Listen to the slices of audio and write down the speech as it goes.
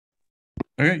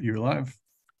Okay, you're live.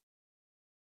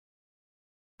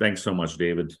 Thanks so much,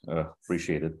 David.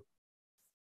 Appreciate it.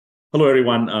 Hello,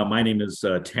 everyone. My name is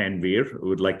Tanveer. I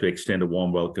would like to extend a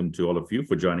warm welcome to all of you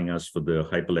for joining us for the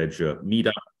Hyperledger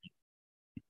meetup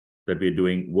that we're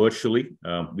doing virtually.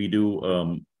 We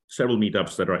do several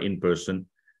meetups that are in person,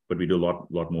 but we do a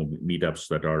lot more meetups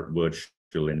that are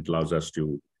virtual, and it allows us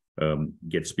to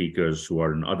get speakers who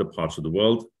are in other parts of the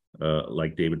world,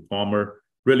 like David Palmer.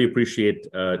 Really appreciate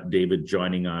David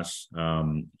joining us.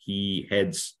 He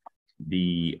heads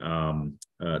the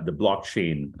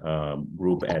blockchain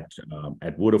group at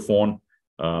Vodafone.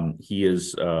 He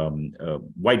is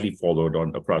widely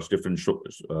followed across different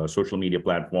social media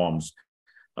platforms.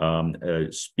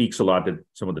 Speaks a lot at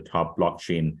some of the top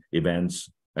blockchain events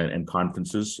and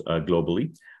conferences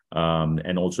globally,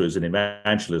 and also is an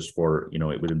evangelist for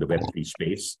within the Web3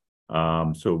 space.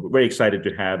 So we're very excited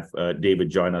to have David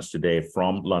join us today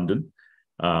from London.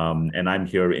 And I'm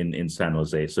here in San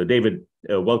Jose. So David,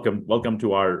 welcome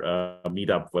to our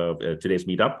meetup, today's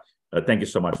meetup. Thank you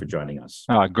so much for joining us.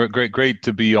 Great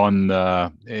to be on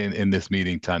in this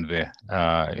meeting, Tanveer.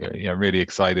 Yeah, really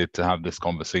excited to have this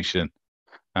conversation.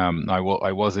 I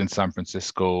was in San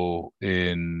Francisco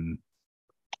in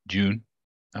June,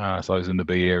 so I was in the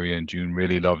Bay Area in June.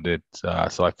 Really loved it.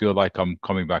 So I feel like I'm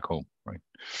coming back home. Right.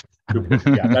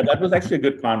 Yeah, that was actually a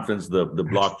good conference, the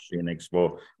Blockchain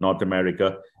Expo North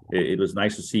America. It was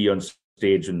nice to see you on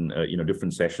stage in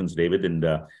different sessions, David, and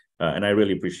I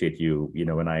really appreciate you.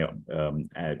 When I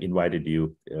invited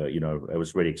you, I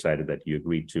was very excited that you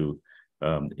agreed to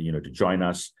to join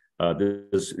us.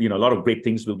 There's a lot of great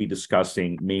things we'll be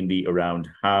discussing, mainly around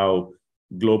how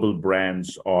global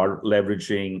brands are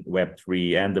leveraging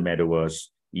Web3 and the metaverse,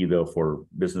 either for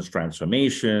business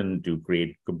transformation, to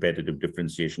create competitive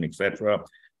differentiation, etc.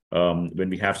 When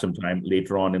we have some time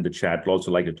later on in the chat, we'll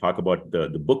also like to talk about the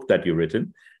book that you've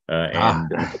written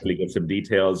and hopefully get some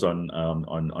details on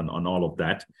all of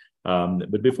that.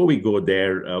 But before we go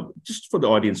there, just for the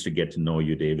audience to get to know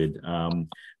you, David,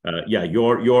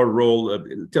 your role.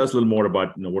 Tell us a little more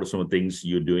about what are some of the things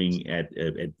you're doing at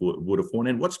Vodafone,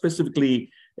 and what specifically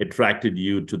attracted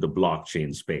you to the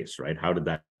blockchain space, right? How did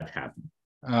that happen?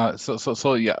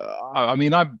 So yeah, I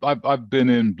mean, I've been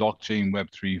in blockchain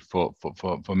Web3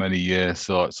 for many years.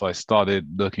 So I started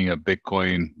looking at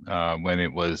Bitcoin when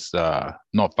it was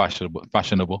not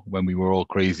fashionable, when we were all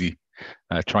crazy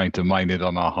trying to mine it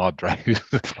on our hard drive,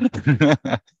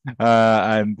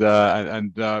 and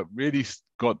really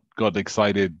got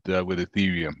excited with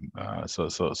Ethereum.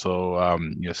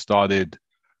 Started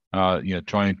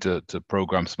trying to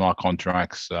program smart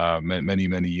contracts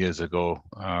many years ago.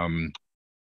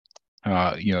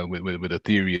 With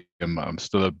Ethereum, I'm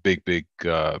still a big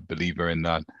believer in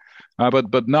that.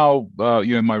 But now,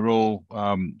 in my role,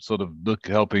 sort of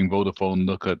helping Vodafone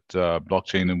look at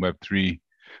blockchain and Web3.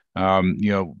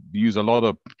 Use a lot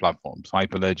of platforms,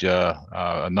 Hyperledger,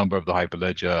 a number of the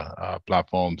Hyperledger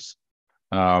platforms,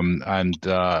 and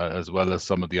as well as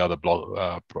some of the other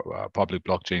public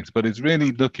blockchains. But it's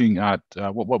really looking at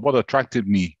what attracted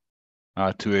me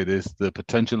to it is the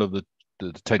potential of the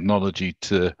technology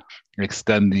to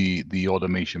extend the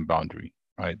automation boundary,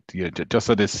 right? Just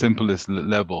at its simplest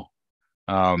level,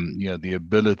 the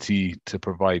ability to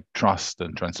provide trust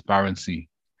and transparency,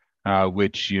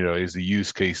 which is a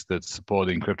use case that's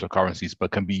supporting cryptocurrencies,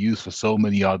 but can be used for so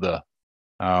many other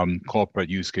corporate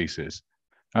use cases.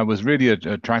 Was really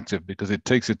attractive because it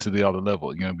takes it to the other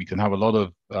level. We can have a lot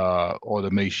of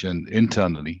automation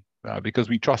internally because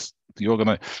we trust the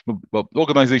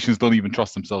organizations don't even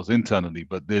trust themselves internally,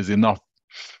 but there's enough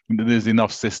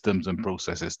systems and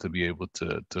processes to be able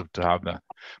to have that.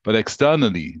 But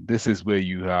externally, this is where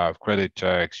you have credit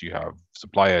checks, you have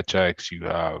supplier checks, you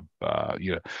have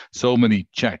so many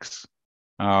checks,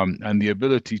 and the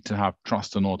ability to have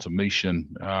trust and automation,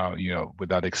 with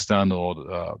that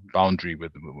external boundary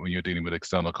when you're dealing with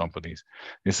external companies,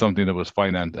 is something that was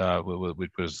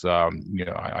which was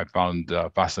I found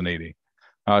fascinating.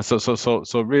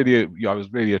 So really, I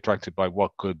was really attracted by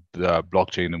what could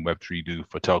blockchain and Web3 do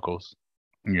for telcos.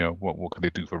 What could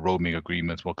it do for roaming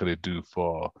agreements? What could it do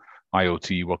for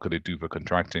IoT? What could it do for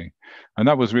contracting? And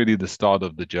that was really the start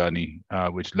of the journey,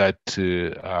 which led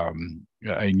to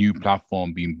a new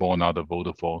platform being born out of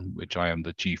Vodafone, which I am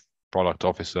the chief product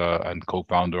officer and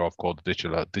co-founder of, called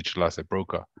Digital Asset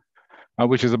Broker.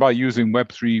 Which is about using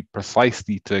Web3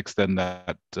 precisely to extend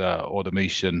that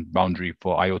automation boundary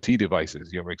for IoT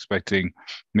devices. You're expecting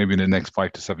maybe in the next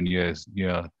 5 to 7 years,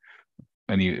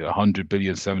 any 100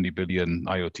 billion, 70 billion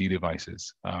IoT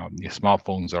devices. Your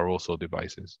smartphones are also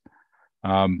devices.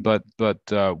 But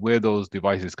where those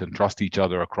devices can trust each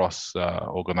other across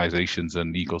organizations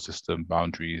and ecosystem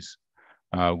boundaries,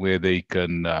 where they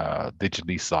can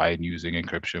digitally sign using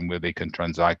encryption, where they can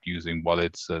transact using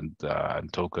wallets and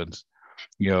tokens.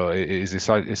 It is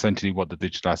essentially what the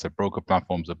digital asset broker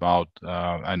platform's about,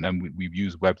 and we've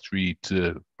used Web3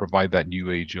 to provide that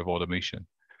new age of automation.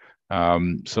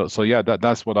 So yeah,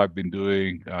 that's what I've been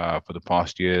doing for the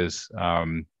past years,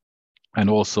 and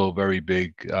also very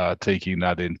big taking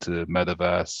that into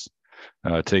Metaverse,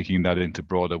 taking that into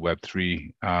broader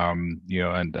Web3,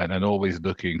 and always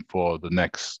looking for the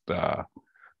next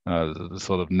the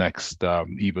sort of next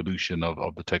evolution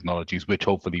of the technologies, which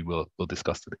hopefully we'll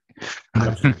discuss today.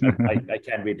 Absolutely. I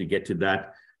can't wait to get to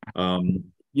that.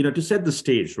 To set the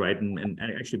stage, right? And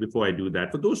actually, before I do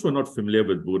that, for those who are not familiar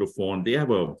with Vodafone,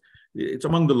 it's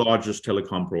among the largest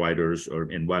telecom providers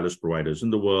and wireless providers in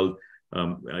the world.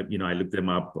 I looked them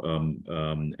up,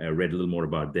 I read a little more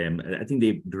about them. I think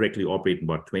they directly operate in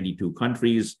about 22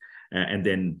 countries, and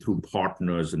then through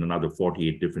partners in another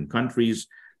 48 different countries.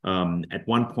 At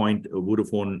one point,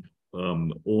 Vodafone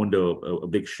owned a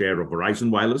big share of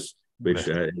Verizon Wireless, which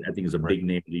I think is a big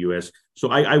name in the US. So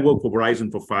I worked for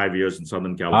Verizon for 5 years in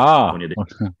Southern California.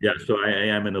 Yeah, so I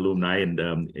am an alumni, and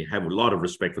I have a lot of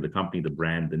respect for the company, the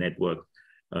brand, the network,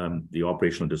 the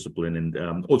operational discipline.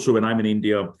 And also when I'm in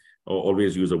India, I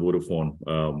always use a Vodafone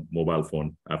mobile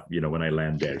phone, when I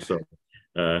land there. So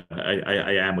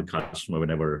I am a customer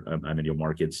whenever I'm in your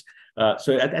markets.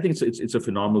 So I think it's a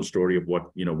phenomenal story of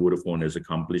what Vodafone has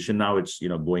accomplished, and now it's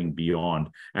going beyond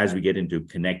as we get into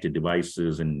connected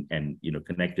devices and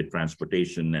connected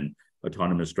transportation and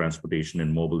autonomous transportation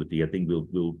and mobility. I think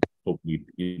we'll hopefully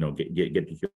get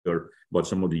to hear about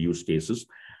some of the use cases.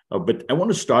 But I want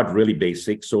to start really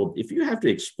basic. So if you have to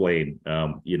explain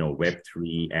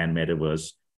Web3 and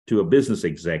Metaverse to a business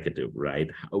executive,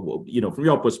 right? From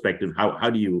your perspective, how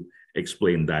do you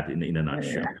explain that in a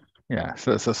nutshell? Yeah.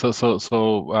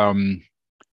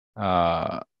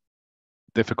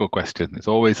 Difficult question. It's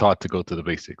always hard to go to the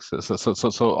basics.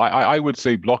 So I would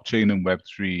say blockchain and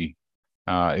Web3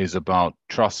 is about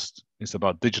trust. It's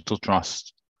about digital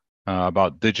trust,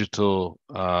 about digital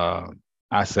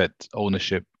asset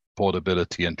ownership,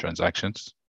 portability, and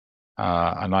transactions.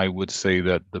 And I would say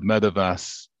that the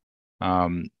metaverse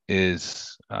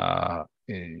is the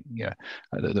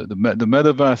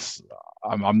metaverse.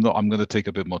 I'm going to take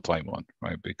a bit more time on,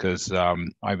 right? Because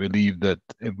I believe that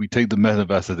if we take the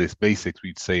metaverse as its basics,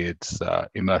 we'd say it's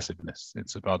immersiveness.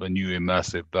 It's about a new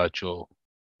immersive virtual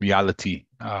reality,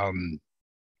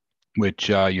 which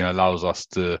allows us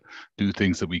to do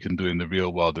things that we can do in the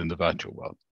real world in the virtual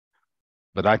world.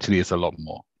 But actually, it's a lot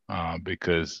more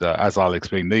because, as I'll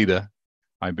explain later,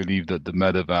 I believe that the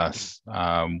metaverse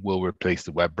will replace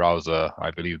the web browser.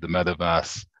 I believe the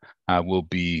metaverse will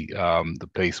be the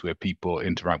place where people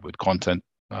interact with content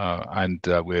and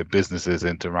where businesses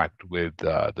interact with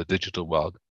the digital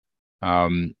world.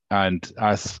 And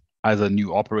as a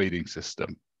new operating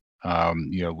system,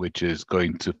 which is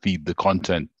going to feed the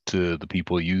content to the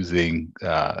people using,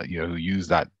 who use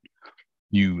that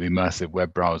new immersive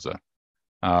web browser.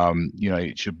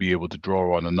 It should be able to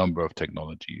draw on a number of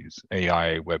technologies,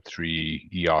 AI,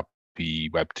 Web3, ERP,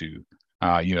 Web2,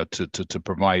 to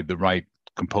provide the right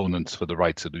components for the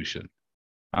right solution.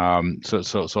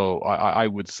 So I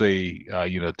would say,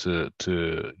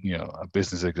 to a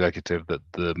business executive that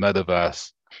the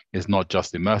metaverse is not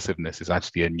just immersiveness; it's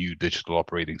actually a new digital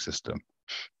operating system,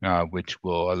 which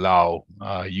will allow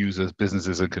users,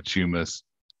 businesses, and consumers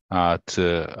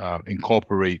to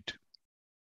incorporate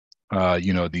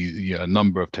a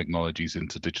number of technologies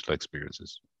into digital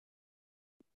experiences.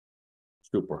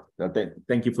 Super.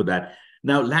 Thank you for that.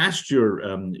 Now, last year,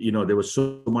 there was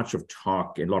so much of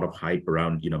talk and a lot of hype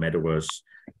around, Metaverse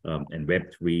and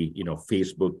Web3.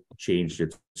 Facebook changed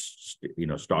its,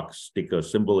 stock ticker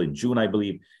symbol in June, I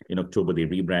believe. In October, they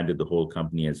rebranded the whole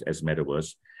company as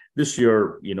Metaverse. This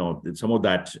year, some of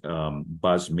that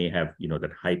buzz may have,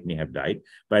 that hype may have died.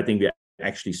 But I think we're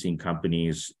actually seeing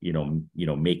companies,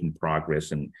 making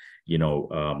progress and,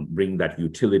 bring that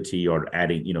utility or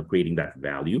adding, creating that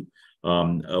value.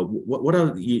 What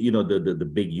are the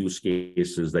big use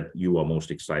cases that you are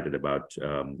most excited about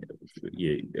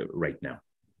right now?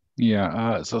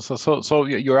 Yeah, so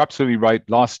you're absolutely right.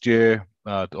 Last year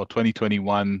or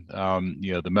 2021,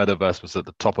 the metaverse was at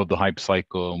the top of the hype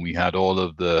cycle, and we had all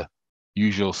of the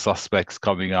usual suspects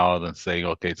coming out and saying,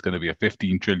 okay, it's going to be a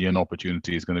 15 trillion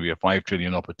opportunity, it's going to be a 5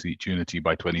 trillion opportunity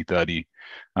by 2030.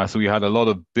 So we had a lot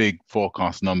of big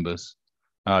forecast numbers.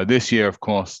 This year, of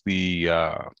course, the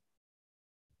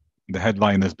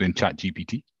headline has been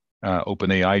ChatGPT,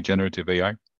 OpenAI, generative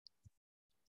AI.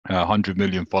 100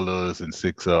 million followers in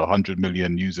 100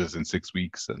 million users in 6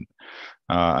 weeks,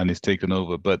 and it's taken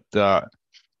over. But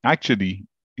actually,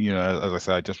 as I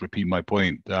said, I just repeat my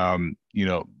point. The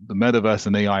metaverse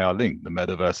and AI are linked. The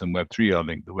metaverse and Web3 are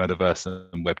linked. The metaverse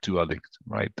and Web2 are linked,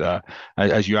 right?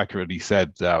 As you accurately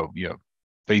said,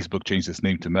 Facebook changed its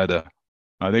name to Meta.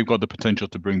 They've got the potential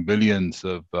to bring billions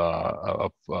of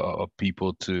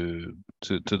people to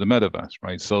the metaverse,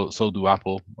 right? So do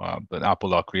Apple, but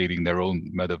Apple are creating their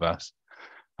own metaverse.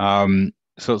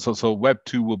 So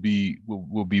Web2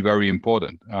 will be very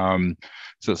important.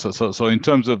 So in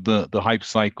terms of the hype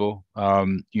cycle,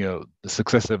 the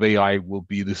success of AI will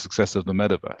be the success of the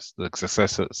metaverse. The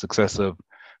success of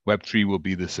Web3 will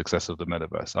be the success of the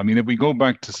metaverse. I mean, if we go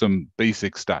back to some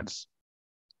basic stats,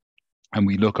 and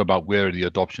we look about where the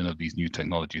adoption of these new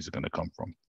technologies are going to come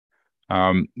from.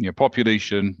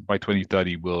 Population by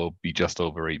 2030 will be just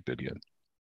over 8 billion.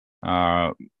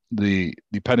 The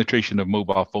penetration of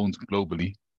mobile phones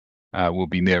globally will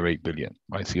be near 8 billion,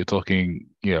 right? So you're talking,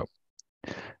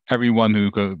 everyone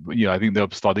who, I think they'll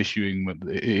start issuing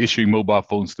mobile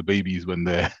phones to babies when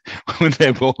they're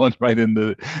born, right in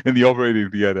the operating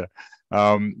theater.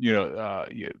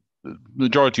 The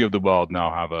majority of the world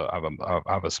now have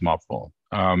a smartphone.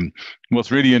 What's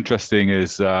really interesting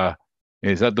is at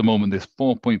the moment there's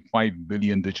 4.5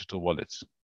 billion digital wallets,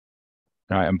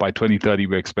 and by 2030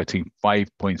 we're expecting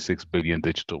 5.6 billion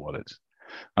digital wallets.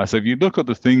 So if you look at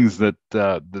the things that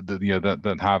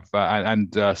have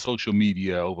social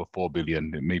media over 4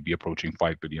 billion, it may be approaching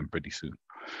 5 billion pretty soon.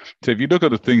 So if you look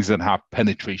at the things that have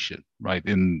penetration, right,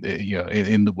 in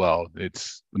the world,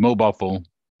 it's the mobile phone,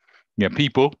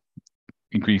 people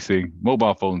increasing,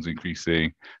 mobile phones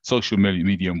increasing, social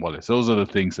media and wallets. Those are the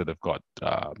things that have got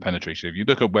penetration. If you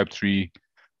look at Web3,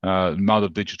 amount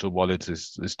of digital wallets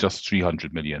is just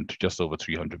 300 million, just over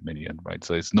 300 million, right?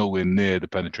 So it's nowhere near the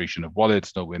penetration of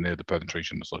wallets, nowhere near the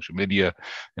penetration of social media,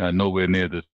 nowhere near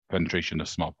the penetration of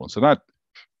smartphones. So that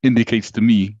indicates to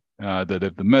me that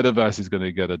if the metaverse is going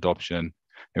to get adoption,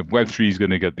 if Web3 is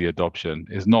going to get the adoption,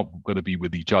 it's not going to be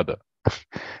with each other.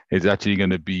 It's actually going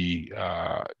to be,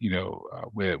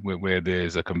 where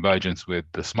there's a convergence with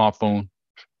the smartphone,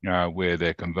 where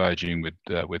they're converging with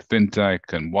fintech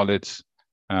and wallets,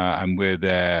 and where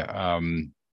they're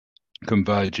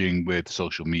converging with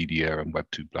social media and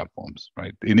Web2 platforms,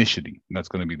 right? Initially, that's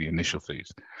going to be the initial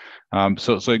phase.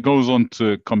 So it goes on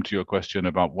to come to your question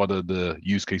about what are the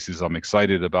use cases I'm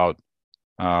excited about,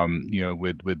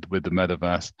 with the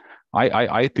metaverse.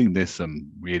 I think there's some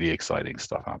really exciting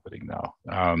stuff happening now.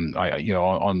 On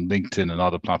LinkedIn and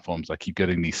other platforms, I keep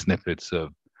getting these snippets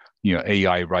of,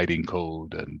 AI writing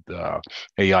code and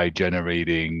AI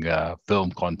generating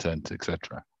film content,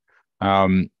 etc.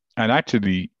 And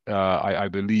actually, I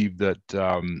believe that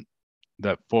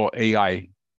that for AI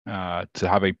to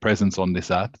have a presence on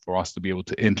this earth, for us to be able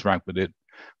to interact with it,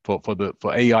 for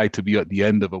AI to be at the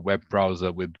end of a web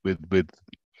browser with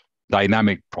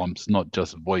dynamic prompts, not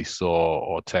just voice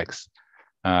or text,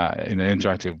 in an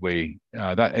interactive way,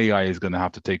 that AI is going to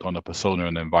have to take on a persona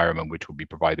and environment which will be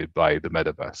provided by the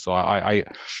metaverse. So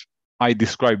I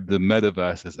describe the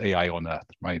metaverse as AI on Earth,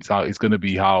 right? So it's going to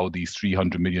be how these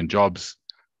 300 million jobs,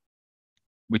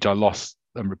 which are lost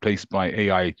and replaced by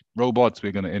AI robots,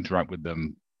 we're going to interact with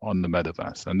them on the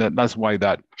metaverse. And that's why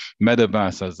that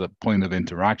metaverse as a point of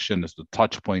interaction, as the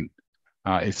touch point,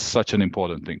 is such an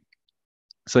important thing.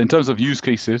 So in terms of use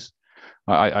cases,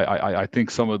 I think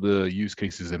some of the use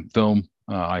cases in film,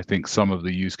 I think some of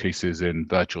the use cases in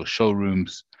virtual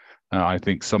showrooms, I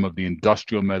think some of the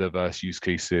industrial metaverse use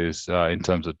cases in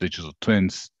terms of digital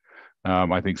twins,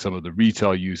 I think some of the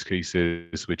retail use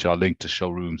cases which are linked to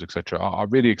showrooms, etc., are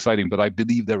really exciting, but I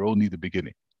believe they're only the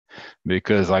beginning,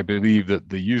 because I believe that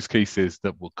the use cases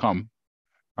that will come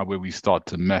are where we start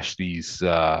to mesh these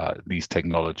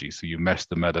technologies. So you mesh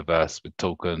the metaverse with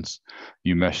tokens,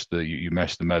 you mesh the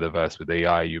metaverse with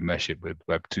AI, you mesh it with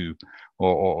Web2,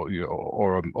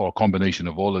 or a combination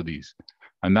of all of these.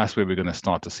 And that's where we're going to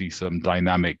start to see some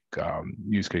dynamic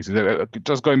use cases.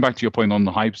 Just going back to your point on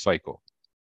the hype cycle,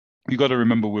 you got to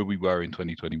remember where we were in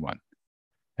 2021.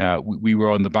 We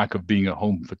were on the back of being at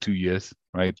home for 2 years,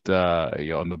 right?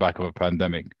 On the back of a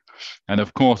pandemic. And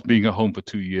of course, being at home for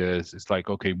 2 years, it's like,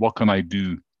 okay, what can I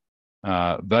do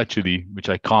virtually, which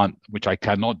I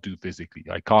cannot do physically?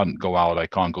 I can't go out, I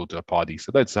can't go to a party.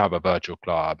 So let's have a virtual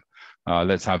club.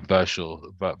 Let's have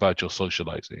virtual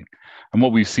socializing. And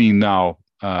what we've seen now,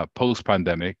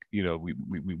 post-pandemic,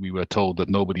 we were told that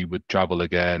nobody would travel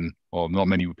again, or not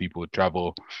many people would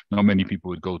travel, not many people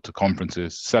would go to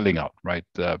conferences, selling out, right?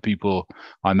 People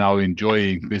are now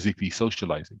enjoying physically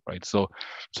socializing, right? So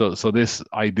this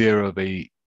idea of a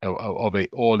of a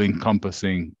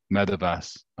all-encompassing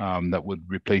metaverse that would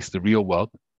replace the real world.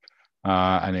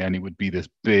 And it would be this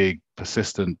big,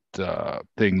 persistent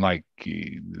thing like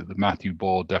the Matthew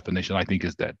Ball definition, I think,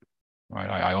 is dead. Right?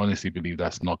 I honestly believe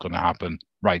that's not going to happen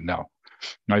right now.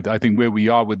 I think where we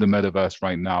are with the metaverse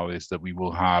right now is that we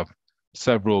will have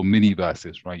several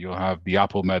mini-verses, right? You'll have the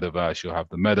Apple metaverse, you'll have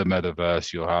the Meta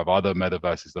metaverse, you'll have other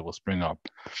metaverses that will spring up.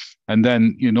 And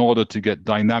then in order to get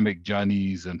dynamic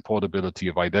journeys and portability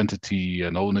of identity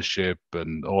and ownership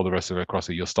and all the rest of it across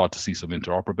it, you'll start to see some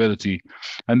interoperability.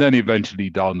 And then eventually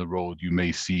down the road, you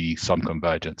may see some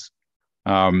convergence.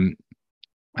 And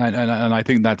I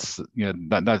think that's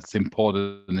that's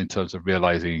important in terms of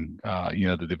realizing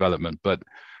the development. But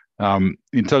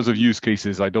in terms of use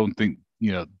cases, I don't think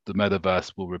the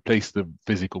metaverse will replace the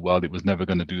physical world. It was never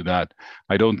going to do that.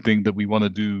 I don't think that we want to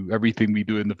do everything we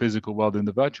do in the physical world in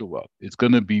the virtual world. It's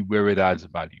going to be where it adds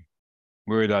value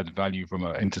from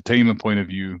an entertainment point of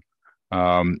view,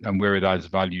 and where it adds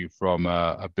value from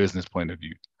a business point of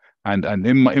view. And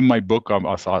in my book, I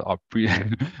map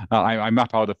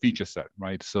out a feature set,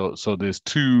 right? So there's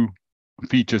two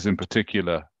features in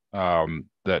particular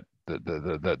that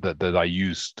I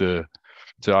use to.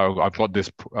 So I've got this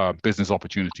business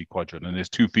opportunity quadrant, and there's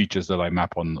two features that I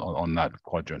map on that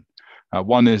quadrant.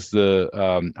 One is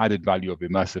the added value of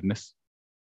immersiveness,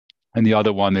 and the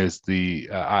other one is the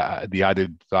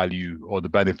added value or the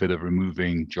benefit of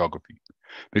removing geography.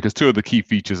 Because two of the key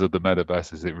features of the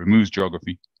metaverse is it removes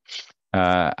geography,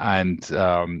 and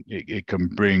it can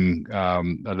bring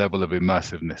a level of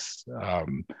immersiveness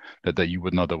that you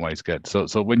wouldn't otherwise get.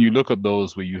 So when you look at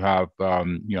those where you have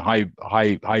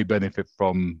high benefit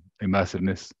from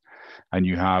immersiveness, and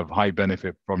you have high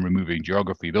benefit from removing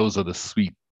geography, those are the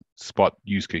sweet spot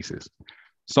use cases.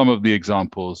 Some of the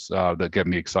examples that get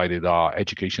me excited are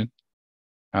education.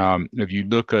 If you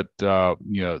look at,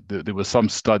 there was some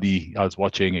study I was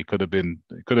watching. It could have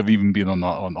even been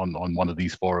on one of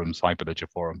these forums, Hyperledger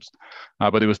forums,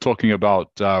 but it was talking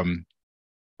about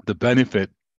the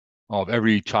benefit of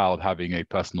every child having a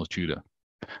personal tutor.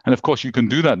 And of course, you can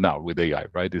do that now with AI,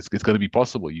 right? It's going to be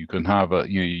possible. You can have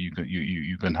you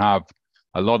can have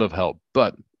a lot of help,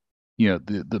 but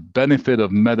the benefit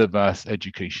of metaverse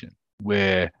education,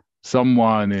 where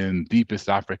someone in deepest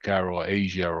Africa or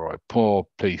Asia or a poor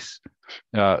place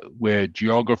where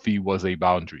geography was a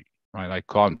boundary, right? I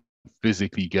can't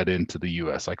physically get into the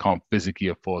US. I can't physically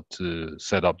afford to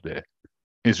set up there,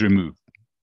 is removed.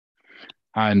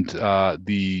 And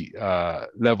the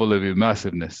level of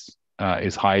immersiveness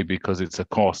is high because it's a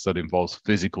course that involves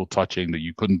physical touching that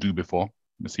you couldn't do before.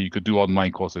 So you could do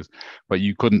online courses, but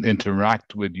you couldn't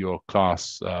interact with your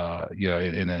class, in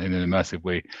an immersive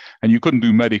way. And you couldn't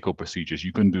do medical procedures.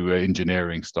 You couldn't do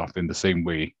engineering stuff in the same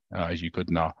way as you could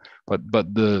now. But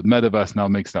the metaverse now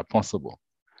makes that possible.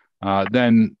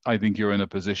 Then I think you're in a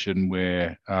position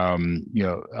where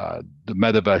the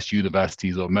metaverse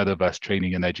universities or metaverse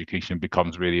training and education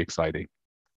becomes really exciting.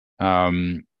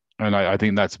 And I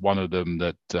think that's one of them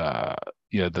that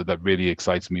that really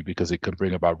excites me because it can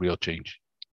bring about real change.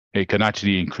 It can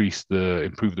actually improve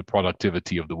the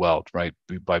productivity of the world, right?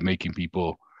 By making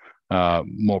people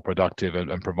more productive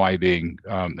and providing,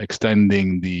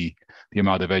 extending the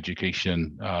amount of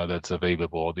education that's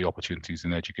available, or the opportunities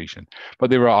in education. But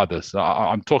there are others.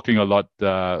 I'm talking a lot.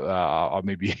 I'll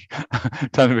maybe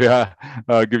Tanveer,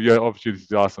 give you an opportunity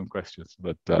to ask some questions.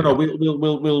 But no,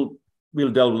 we'll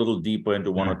delve a little deeper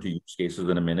into one or two use cases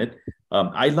in a minute.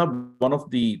 I love one of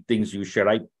the things you shared.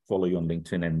 I follow you on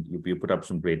LinkedIn, and you put up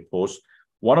some great posts.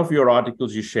 One of your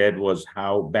articles you shared was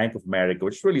how Bank of America,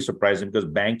 which is really surprising because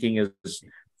banking is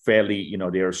fairly,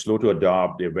 they are slow to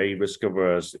adopt, they're very risk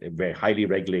averse, very highly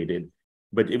regulated.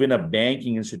 But even a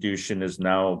banking institution is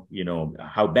now,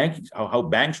 how banks are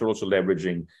also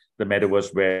leveraging the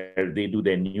metaverse, where they do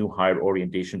their new hire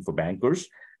orientation for bankers.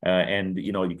 And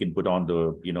you can put on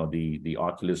the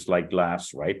Oculus-like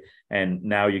glass, right? And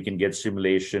now you can get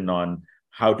simulation on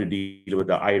how to deal with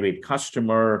the irate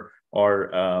customer, or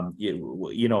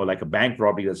like a bank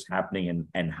robbery that's happening,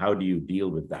 and how do you deal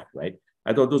with that, right?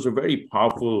 I thought those are very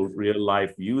powerful real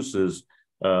life uses,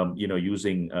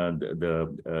 using the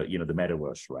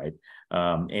metaverse, right?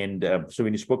 So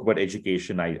when you spoke about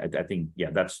education, I think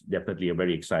that's definitely a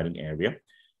very exciting area.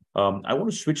 I want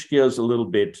to switch gears a little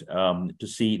bit to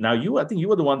see now. I think you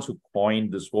were the ones who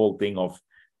coined this whole thing of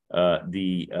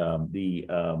the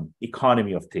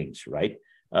economy of things, right?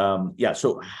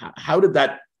 So how did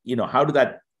that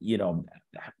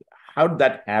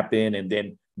happen, and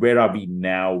then where are we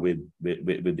now with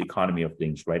the economy of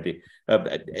things, right?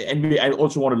 And I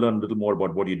also want to learn a little more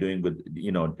about what you're doing with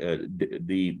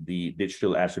the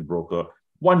digital asset broker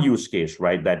one use case,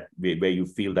 right, that where you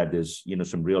feel that there's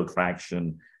some real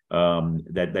traction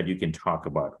that you can talk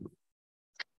about.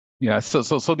 Yeah. So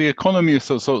the economy is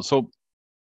so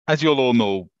as you'll all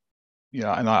know,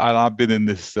 yeah, and I've been in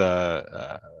this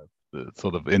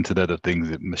sort of Internet of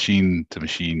Things, machine to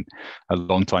machine, a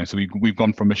long time. So we've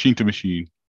gone from machine to machine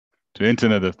to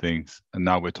Internet of Things, and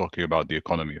now we're talking about the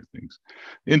economy of things.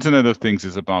 The Internet of Things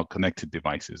is about connected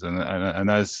devices, and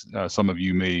as some of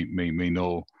you may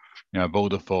know,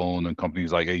 Vodafone and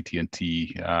companies like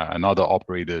AT&T and other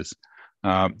operators,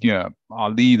 are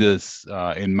leaders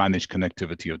in managed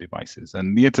connectivity of devices.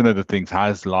 And the Internet of Things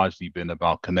has largely been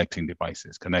about connecting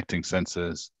devices, connecting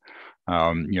sensors,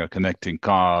 connecting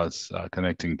cars,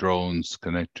 connecting drones,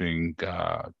 connecting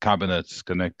cabinets,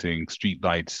 connecting street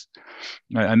lights,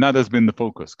 and that has been the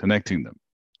focus, connecting them.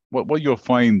 What you'll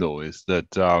find though is that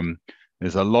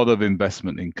there's a lot of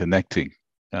investment in connecting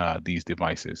these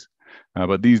devices,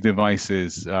 but these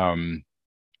devices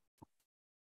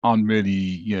aren't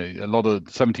really, a lot of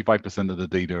 75% of the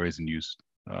data isn't used.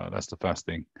 That's the first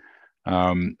thing.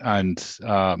 And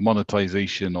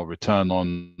monetization or return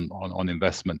on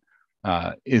investment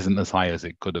isn't as high as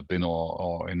it could have been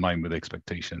or in line with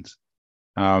expectations.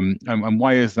 And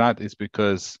why is that? It's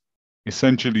because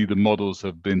essentially the models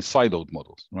have been siloed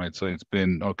models, right? So it's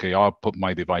been, okay, I'll put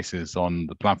my devices on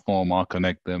the platform, I'll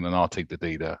connect them, and I'll take the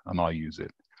data and I'll use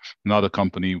it. Another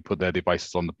company will put their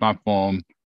devices on the platform,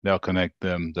 they'll connect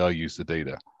them, they'll use the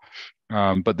data.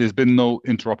 But there's been no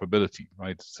interoperability,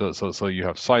 right? So you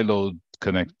have siloed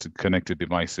connected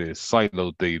devices,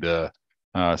 siloed data,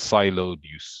 siloed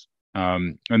use.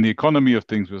 And the economy of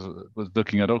things was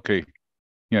looking at, okay,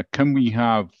 can we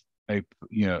have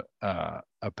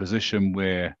a position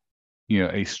where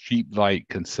a street light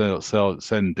can sell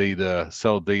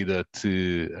data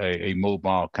to a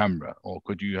mobile camera, or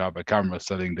could you have a camera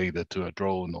selling data to a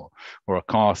drone, or a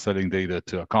car selling data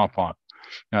to a car park?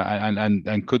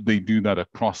 And could they do that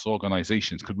across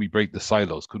organizations? Could we break the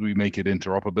silos? Could we make it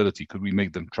interoperability? Could we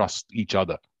make them trust each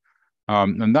other?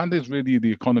 And that is really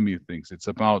the economy of things. It's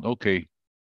about, okay,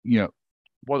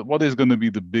 what is going to be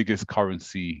the biggest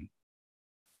currency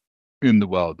in the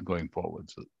world going forward?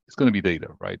 So it's going to be data,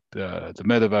 right? The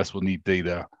metaverse will need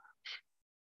data.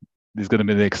 There's going to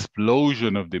be an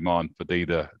explosion of demand for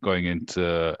data going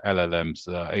into LLMs,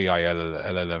 AI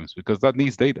LLMs, because that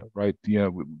needs data, right?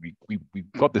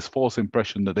 We've got this false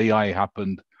impression that AI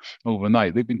happened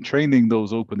overnight. They've been training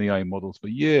those open AI models for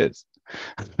years,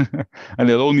 and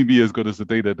they'll only be as good as the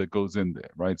data that goes in there,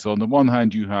 right? So on the one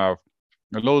hand, you have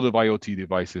a load of IoT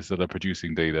devices that are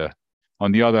producing data.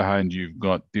 On the other hand, you've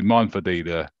got demand for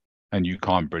data, and you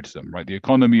can't bridge them, right? The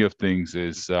economy of things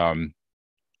is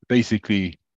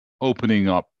basically opening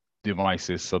up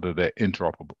devices so that they're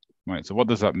interoperable, right? So what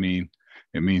does that mean?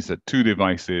 It means that two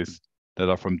devices that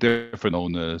are from different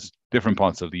owners, different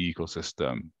parts of the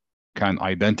ecosystem, can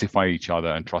identify each other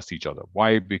and trust each other.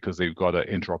 Why? Because they've got an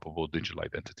interoperable digital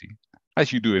identity,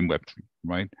 as you do in Web3,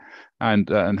 right?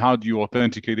 And how do you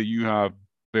authenticate it? You have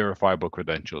verifiable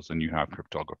credentials, and you have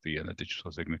cryptography and a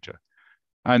digital signature.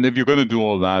 And if you're going to do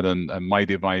all that, and my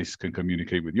device can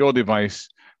communicate with your device,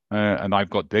 and I've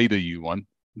got data you want,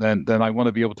 then I want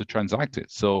to be able to transact it.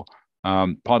 So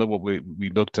part of what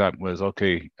we looked at was,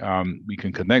 okay, we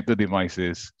can connect the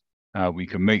devices, we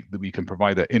can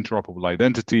provide an interoperable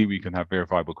identity, we can have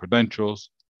verifiable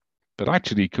credentials, but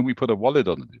actually, can we put a wallet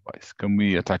on the device? Can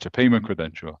we attach a payment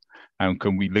credential? And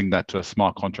can we link that to a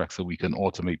smart contract so we can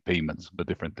automate payments for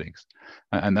different things?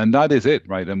 And that is it,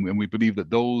 right? And we believe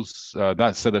that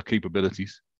that set of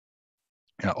capabilities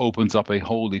opens up a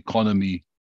whole economy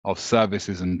of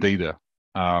services and data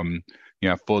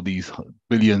for these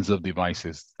billions of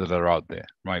devices that are out there,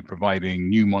 right? Providing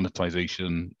new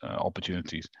monetization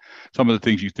opportunities. Some of the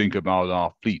things you think about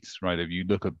are fleets, right? If you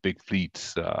look at big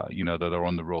fleets, that are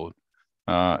on the road,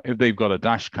 if they've got a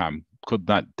dash cam, could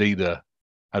that data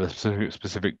at a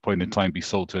specific point in time be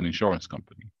sold to an insurance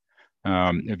company?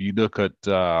 If you look at,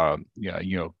 the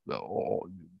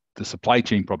supply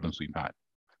chain problems we've had,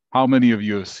 how many of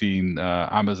you have seen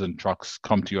Amazon trucks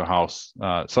come to your house?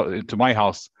 So to my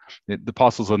house, the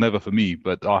parcels are never for me,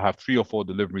 but I'll have 3 or 4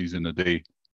 deliveries in a day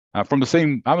from the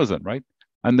same Amazon, right?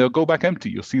 And they'll go back empty.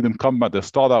 You'll see them come back, they'll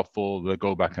start out full, they'll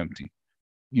go back empty.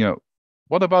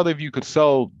 What about if you could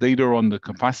sell data on the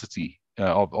capacity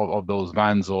of those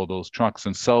vans or those trucks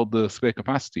and sell the spare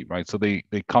capacity, right? So they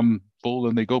come full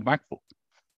and they go back full.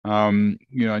 And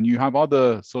you have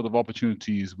other sort of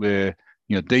opportunities where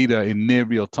data in near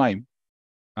real time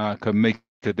can make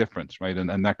a difference, right?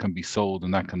 And that can be sold,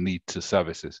 and that can lead to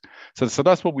services. So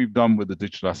that's what we've done with the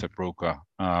digital asset broker,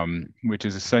 which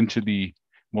is essentially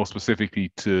more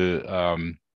specifically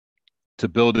to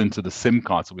build into the SIM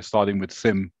card. So we're starting with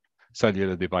SIM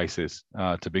cellular devices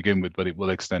to begin with, but it will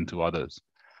extend to others.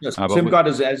 Yes, SIM card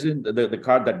is as in the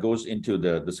card that goes into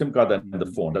the SIM card and the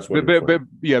phone. That's what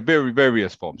yeah,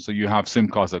 various forms. So you have SIM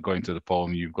cards that go into the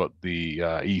phone. You've got the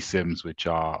eSIMs, which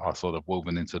are sort of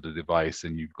woven into the device,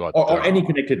 and you've got or any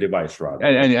connected device, rather.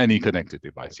 Any connected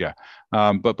device, yeah.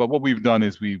 But what we've done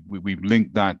is we've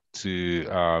linked that to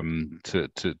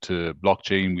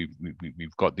blockchain.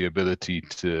 We've got the ability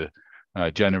to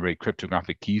generate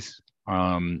cryptographic keys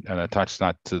and attach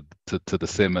that to the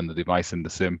SIM and the device in the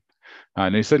SIM.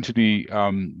 And essentially,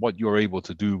 what you're able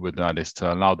to do with that is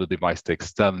to allow the device to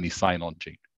externally sign on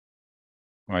chain.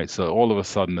 Right. So all of a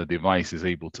sudden, the device is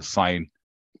able to sign.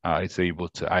 It's able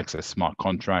to access smart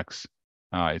contracts.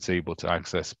 It's able to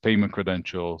access payment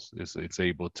credentials. It's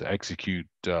able to execute.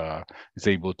 It's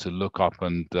able to look up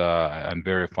and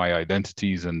verify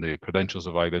identities and the credentials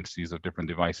of identities of different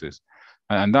devices.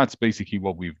 And that's basically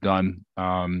what we've done.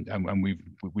 And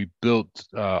we've built,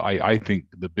 I think,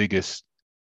 the biggest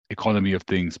economy of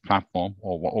things platform,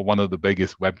 or one of the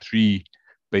biggest Web3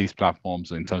 based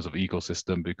platforms in terms of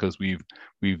ecosystem, because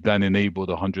we've then enabled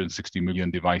 160 million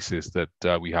devices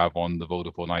that we have on the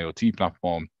Vodafone IoT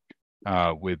platform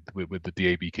with the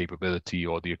DAB capability,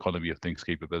 or the economy of things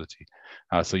capability.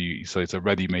 So it's a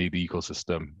ready-made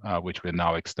ecosystem which we're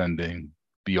now extending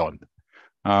beyond.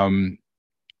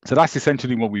 So that's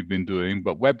essentially what we've been doing.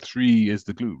 But Web3 is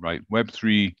the glue, right?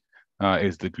 Web3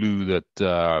 is the glue that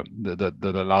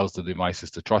allows the devices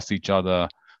to trust each other,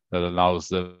 that allows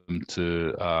them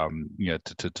to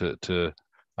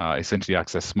essentially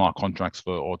access smart contracts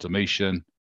for automation,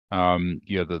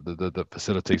 that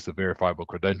facilitates the verifiable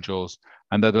credentials,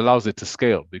 and that allows it to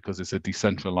scale because it's a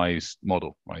decentralized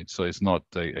model, right? So it's not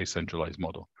a centralized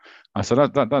model. So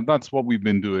that's what we've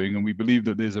been doing, and we believe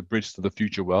that there's a bridge to the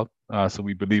future world. So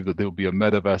we believe that there will be a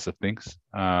metaverse of things.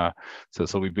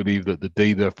 So we believe that the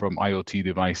data from IoT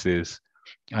devices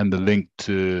and the link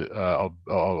to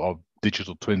of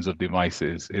digital twins of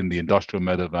devices in the industrial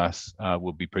metaverse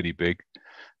will be pretty big.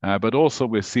 But also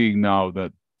we're seeing now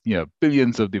that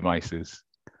billions of devices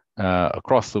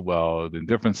across the world in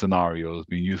different scenarios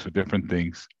being used for different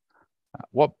things.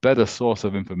 What better source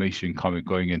of information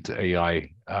going into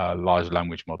AI, large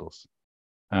language models?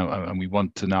 And we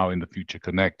want to now in the future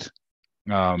connect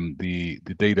the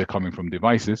data coming from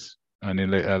devices and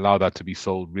allow that to be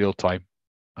sold real time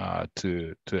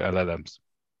to LLMs.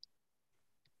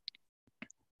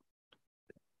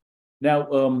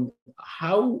 Now,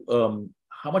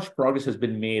 how much progress has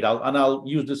been made? I'll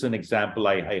use this as an example.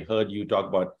 I heard you talk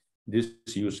about this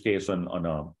use case on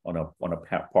a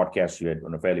podcast you had,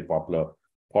 on a fairly popular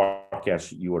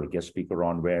podcast you were a guest speaker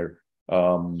on, where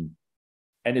and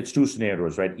it's two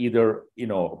scenarios, right? Either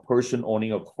a person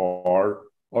owning a car,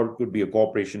 or it could be a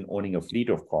corporation owning a fleet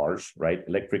of cars, right?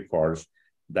 Electric cars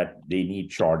that they need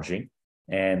charging,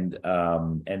 and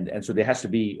so there has to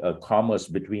be a commerce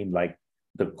between like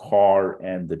the car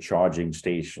and the charging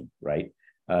station, right?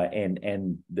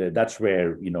 That's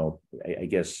where I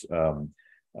guess the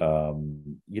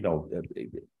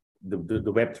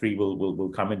Web3 will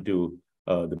come into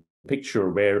the picture,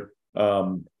 where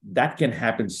that can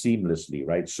happen seamlessly,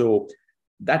 right? So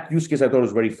that use case I thought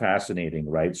was very fascinating,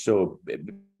 right? So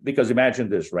because imagine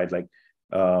this, right? Like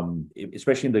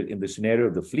especially in the scenario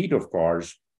of the fleet of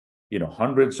cars,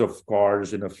 hundreds of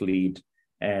cars in a fleet,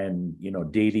 and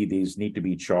daily these need to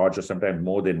be charged, or sometimes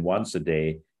more than once a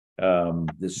day.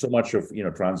 There's so much of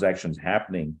transactions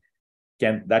happening.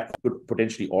 That could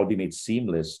potentially all be made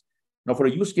seamless. Now, for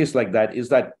a use case like that, is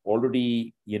that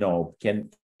already can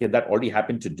that already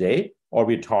happen today, or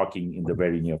we're talking in the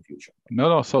very near future?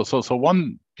 No. So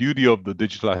one beauty of the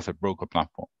digital asset broker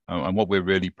platform, and what we're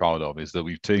really proud of, is that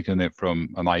we've taken it from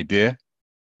an idea,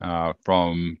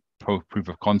 from proof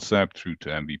of concept through to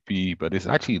MVP, but it's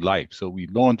actually live. So we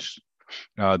launched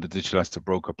the digital asset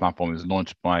broker platform is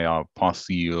launched by our past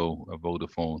CEO of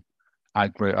Vodafone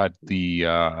at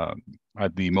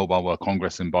the Mobile World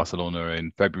Congress in Barcelona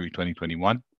in February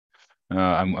 2021.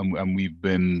 And we've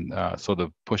been sort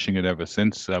of pushing it ever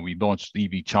since. We launched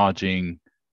EV charging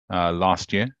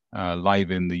last year,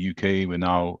 live in the UK. We're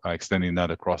now extending that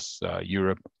across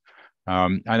Europe.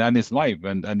 And it's live,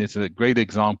 and it's a great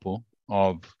example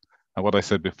of what I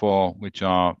said before, which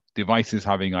are devices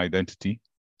having identity.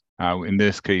 In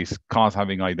this case, cars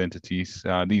having identities.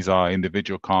 These are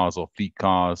individual cars or fleet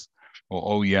cars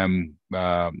or OEM,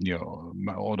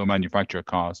 auto manufacturer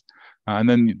cars. And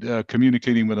then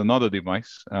communicating with another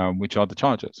device, which are the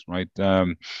chargers, right?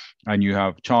 And you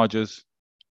have chargers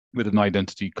with an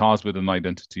identity, cars with an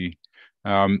identity,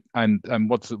 And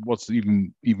what's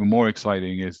even more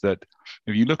exciting is that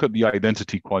if you look at the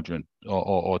identity quadrant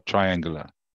or triangle,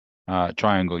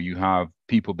 you have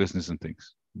people, business, and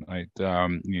things. Right,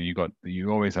 you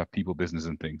always have people, business,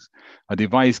 and things. A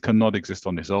device cannot exist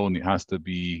on its own. It has to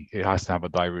have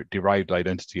a derived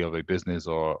identity of a business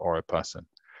or a person.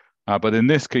 But in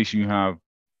this case, you have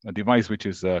a device which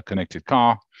is a connected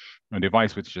car, a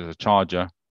device which is a charger,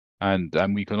 and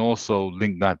we can also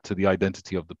link that to the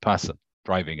identity of the person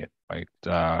driving it, right?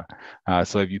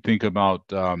 So if you think about,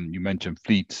 you mentioned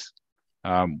fleets,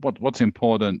 what's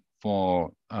important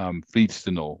for fleets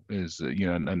to know is,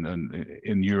 and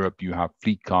in Europe you have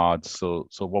fleet cards. So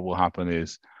what will happen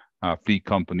is fleet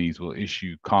companies will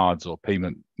issue cards or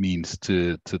payment means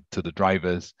to the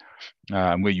drivers.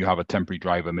 Where you have a temporary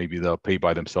driver, maybe they'll pay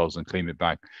by themselves and claim it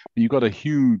back. But you've got a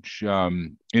huge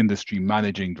industry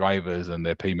managing drivers and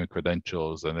their payment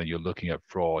credentials, and then you're looking at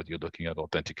fraud, you're looking at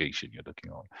authentication, you're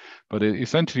looking at. But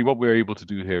essentially, what we're able to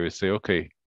do here is say, okay,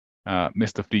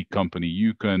 Mr. Fleet Company,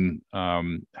 you can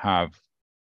have,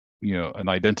 an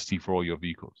identity for all your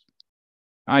vehicles,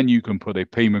 and you can put a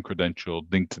payment credential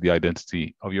linked to the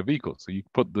identity of your vehicle. So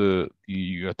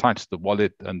you attach the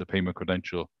wallet and the payment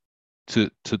credential to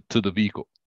the vehicle,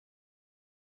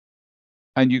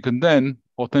 and you can then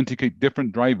authenticate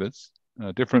different drivers,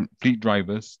 different fleet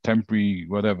drivers, temporary,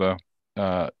 whatever,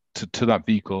 to that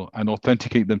vehicle, and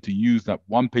authenticate them to use that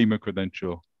one payment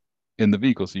credential in the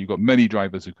vehicle. So you've got many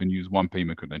drivers who can use one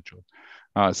payment credential.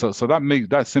 So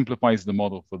that simplifies the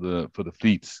model for the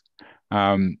fleets.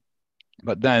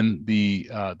 But then the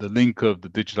link of the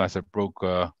digital asset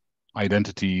broker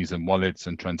identities and wallets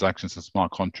and transactions and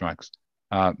smart contracts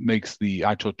makes the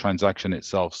actual transaction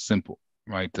itself simple,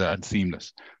 right, and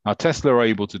seamless. Now, Tesla are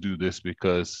able to do this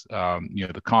because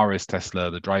the car is Tesla,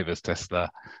 the driver is Tesla,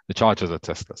 the chargers are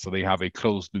Tesla, so they have a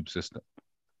closed loop system.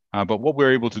 But what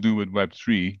we're able to do with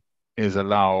Web3 is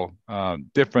allow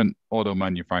different auto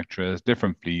manufacturers,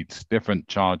 different fleets, different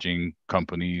charging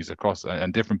companies across,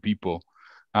 and different people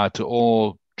to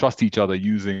all trust each other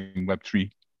using Web3.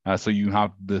 So you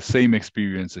have the same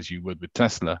experience as you would with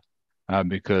Tesla,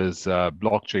 because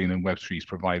blockchain and Web3 is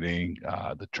providing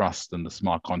the trust and the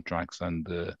smart contracts and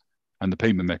the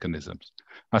payment mechanisms.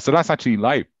 So that's actually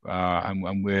live,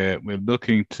 and we're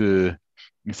looking to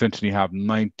essentially have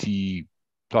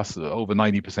over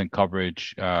 90%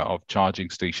 coverage of charging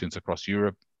stations across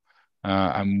Europe.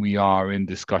 And we are in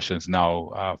discussions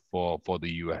now for the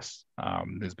US.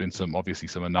 There's been obviously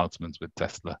some announcements with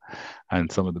Tesla and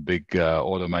some of the big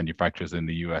auto manufacturers in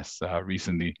the US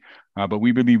recently. But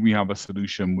we believe we have a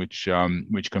solution which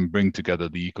can bring together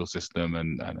the ecosystem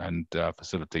and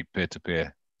facilitate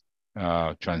peer-to-peer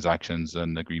transactions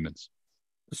and agreements.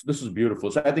 This is beautiful.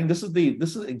 So I think this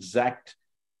is exact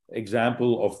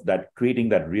example of that, creating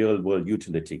that real world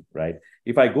utility, right?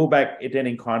 If I go back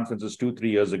attending conferences 2-3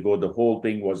 years ago, the whole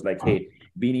thing was like, hey,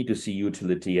 we need to see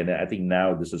utility. And I think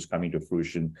now this is coming to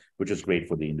fruition, which is great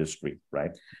for the industry,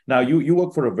 right? Now you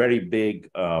work for a very big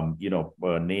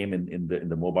name in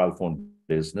the mobile phone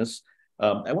business.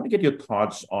 I want to get your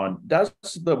thoughts on, does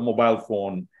the mobile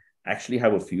phone actually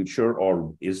have a future,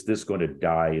 or is this going to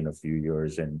die in a few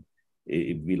years and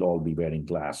we'll all be wearing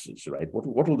glasses, right?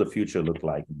 What will the future look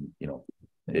like,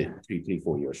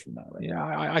 3-4 years from now? Right?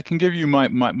 Yeah, I can give you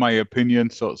my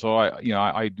opinion. So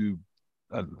I do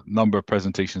a number of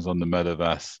presentations on the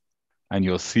metaverse, and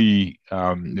you'll see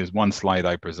there's one slide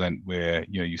I present where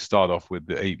you start off with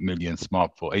the 8 billion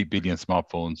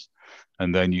smartphones,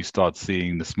 and then you start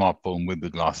seeing the smartphone with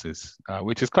the glasses,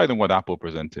 which is kind of what Apple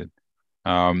presented,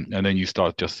 and then you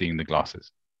start just seeing the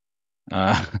glasses. So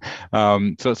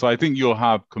I think you'll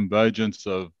have convergence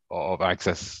of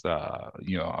access,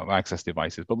 of access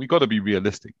devices, but we've got to be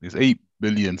realistic. There's 8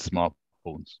 billion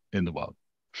smartphones in the world.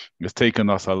 It's taken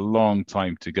us a long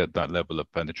time to get that level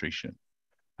of penetration.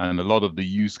 And a lot of the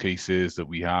use cases that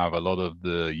we have, a lot of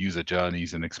the user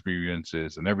journeys and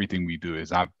experiences and everything we do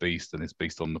is app-based, and it's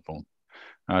based on the phone.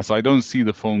 So I don't see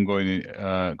the phone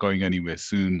going anywhere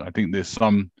soon. I think there's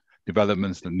some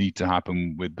developments that need to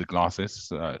happen with the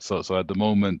glasses. So at the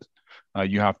moment,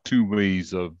 you have two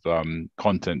ways of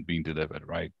content being delivered,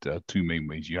 right? Two main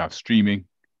ways. You have streaming,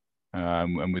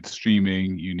 and with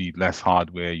streaming, you need less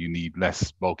hardware, you need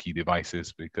less bulky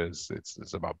devices because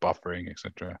it's about buffering,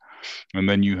 etc. And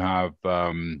then you have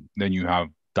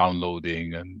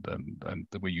downloading and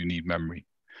the way you need memory.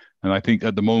 And I think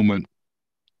at the moment,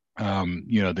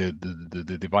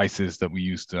 the devices that we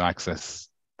use to access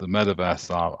the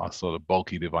metaverse are sort of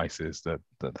bulky devices that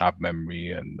have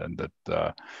memory and that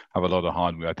have a lot of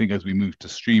hardware. I think as we move to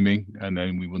streaming, and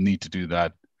then we will need to do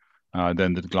that,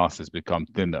 then the glasses become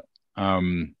thinner.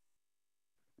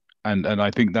 and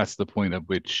I think that's the point at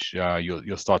which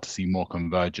you'll start to see more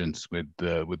convergence with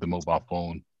the mobile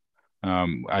phone,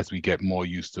 as we get more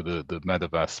used to the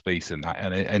metaverse space and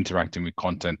interacting with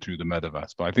content through the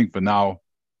metaverse. But I think for now,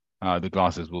 the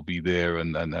glasses will be there,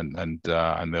 and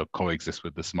they'll coexist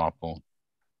with the smartphone,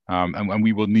 and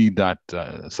we will need that.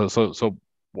 So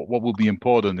what will be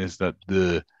important is that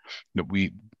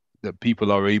that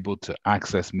people are able to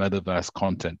access metaverse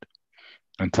content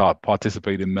and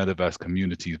participate in metaverse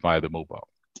communities via the mobile,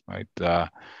 right?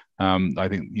 I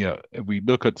think, if we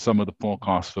look at some of the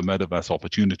forecasts for metaverse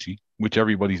opportunity, which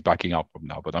everybody's backing out from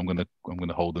now, but I'm gonna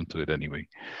hold them to it anyway.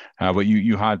 But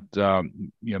you had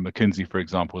McKinsey, for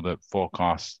example, that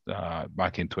forecast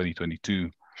back in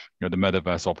 2022, the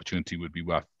metaverse opportunity would be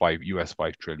worth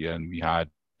 $5 trillion. We had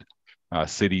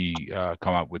Citi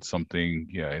come out with something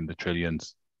in the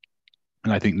trillions,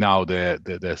 and I think now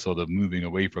they're sort of moving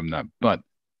away from that. But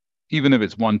even if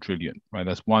it's 1 trillion, right,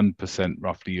 that's 1%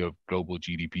 roughly of global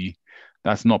GDP.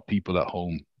 That's not people at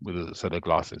home with a set of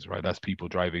glasses, right? That's people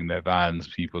driving their vans,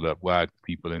 people at work,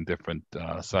 people in different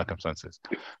circumstances.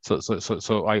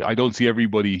 So I don't see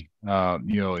everybody, in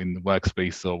the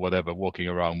workspace or whatever, walking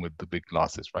around with the big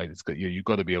glasses, right? You've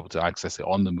got to be able to access it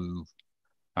on the move.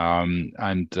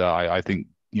 I think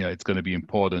it's going to be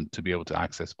important to be able to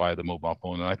access via the mobile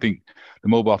phone. And I think the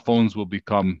mobile phones will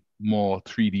become more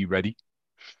 3D ready.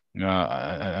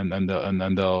 And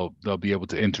they'll be able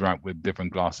to interact with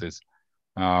different glasses,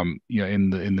 in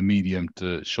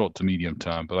the short to medium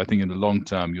term. But I think in the long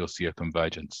term, you'll see a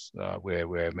convergence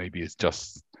where maybe it's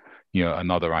just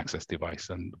another access device,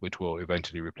 and which will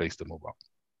eventually replace the mobile.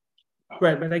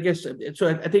 Right, but I guess so.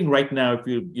 I think right now,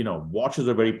 if watches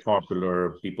are very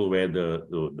popular. People wear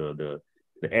the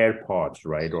AirPods,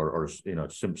 right, or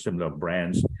similar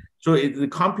brands. So the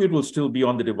compute will still be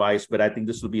on the device, but I think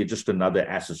this will be just another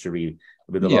accessory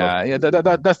with a lot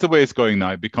of... That's the way it's going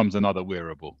now. It becomes another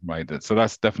wearable, right? So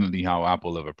that's definitely how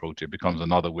Apple have approached it. It becomes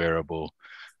another wearable,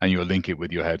 and you'll link it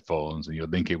with your headphones, and you'll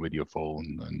link it with your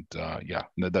phone, and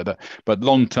But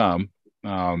long term,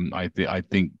 I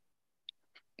think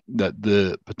that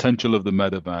the potential of the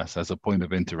metaverse as a point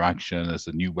of interaction, as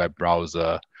a new web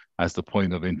browser, as the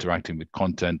point of interacting with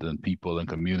content and people and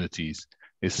communities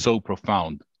is so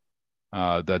profound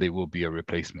that it will be a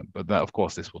replacement. But that, of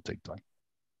course, this will take time.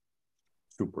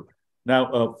 Super.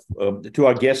 Now, to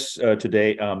our guests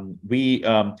today, we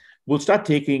will start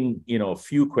taking a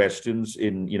few questions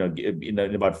in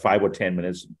about 5 or 10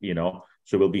 minutes.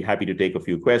 So we'll be happy to take a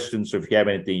few questions. So if you have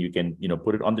anything, you can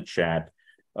put it on the chat.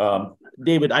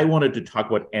 David, I wanted to talk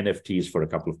about NFTs for a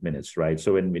couple of minutes, right?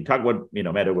 So when we talk about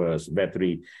Metaverse,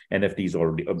 Web3, NFTs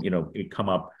already come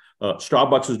up.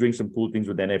 Starbucks is doing some cool things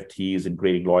with NFTs and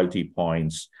creating loyalty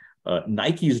points.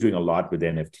 Nike is doing a lot with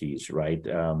NFTs, right?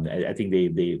 I think they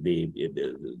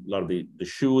a lot of the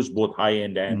shoes, both high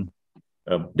end and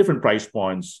different price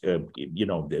points. There's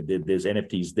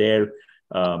NFTs there.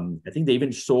 I think they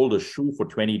even sold a shoe for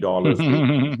 $20.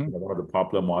 One of the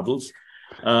popular models.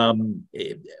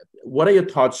 What are your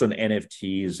thoughts on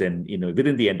NFTs and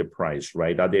within the enterprise,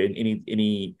 right? Are there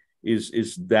any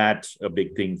is that a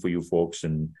big thing for you folks,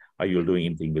 and are you doing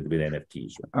anything with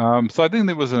NFTs? So I think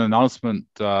there was an announcement.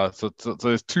 So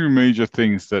there's two major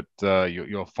things that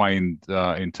you'll find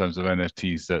in terms of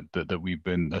NFTs that we've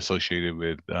been associated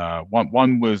with.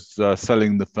 One was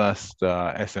selling the first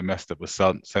SMS that was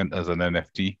sent as an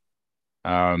NFT,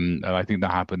 and I think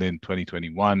that happened in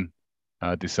 2021.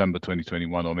 December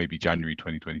 2021 or maybe January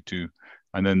 2022,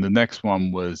 and then the next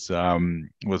one was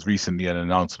recently an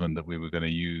announcement that we were going to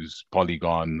use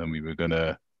Polygon and we were going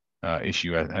to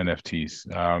issue NFTs.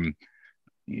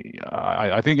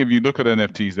 I think if you look at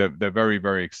NFTs, they're very,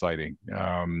 very exciting.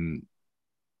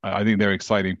 I think they're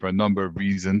exciting for a number of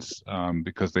reasons,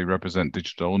 because they represent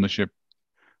digital ownership,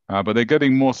 but they're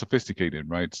getting more sophisticated,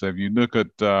 right? So if you look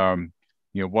at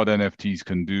what NFTs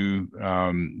can do,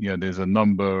 there's a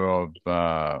number of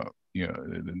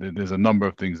there's a number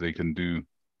of things they can do,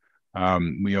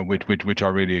 which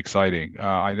are really exciting.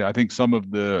 I think some of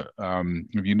the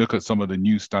if you look at some of the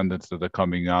new standards that are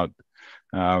coming out,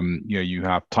 you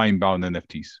have time-bound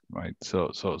NFTs, right?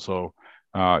 So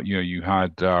you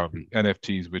had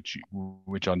NFTs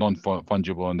which are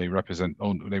non-fungible and they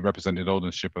represented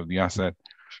ownership of the asset.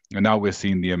 And now we're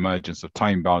seeing the emergence of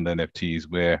time-bound NFTs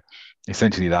where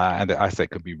essentially the asset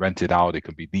can be rented out, it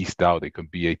can be leased out, it can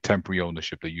be a temporary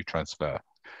ownership that you transfer.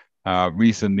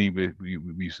 Recently,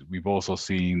 we've also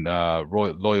seen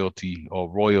loyalty or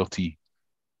royalty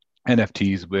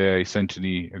NFTs where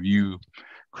essentially if you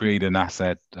create an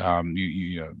asset,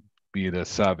 you be it a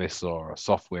service or a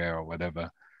software or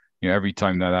whatever, every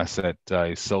time that asset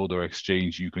is sold or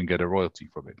exchanged, you can get a royalty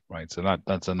from it, right? So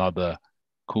that's another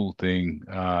cool thing.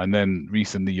 And then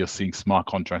recently, you're seeing smart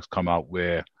contracts come out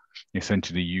where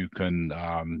essentially you can,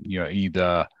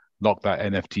 either lock that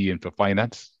NFT in for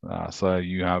finance. So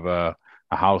you have a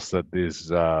house that is,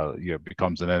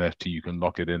 becomes an NFT. You can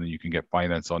lock it in and you can get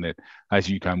finance on it, as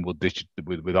you can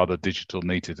with other digital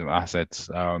native assets.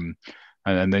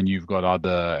 And then you've got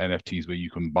other NFTs where you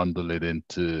can bundle it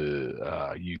into,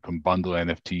 you can bundle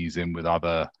NFTs in with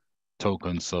other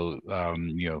tokens. So,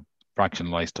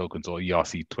 fractionalized tokens or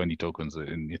ERC20 tokens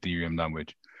in Ethereum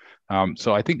language.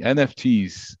 So I think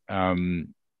NFTs,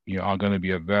 are going to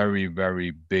be a very,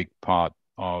 very big part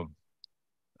of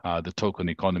the token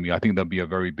economy. I think they'll be a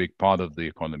very big part of the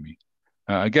economy.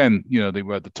 Again, they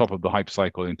were at the top of the hype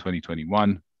cycle in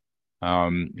 2021.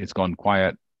 It's gone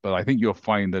quiet, but I think you'll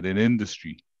find that in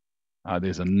industry,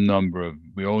 there's a number of,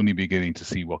 we're only beginning to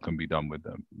see what can be done with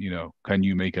them. Can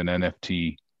you make an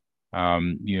NFT,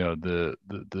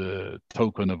 the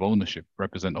token of ownership,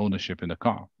 represent ownership in a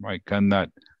car, right? Can that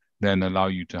then allow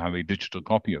you to have a digital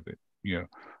copy of it?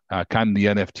 Can the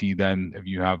NFT then, if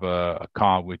you have a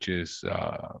car which is,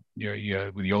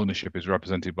 the ownership is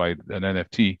represented by an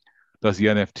NFT, does the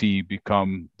NFT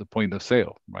become the point of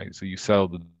sale, right? So you sell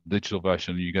the digital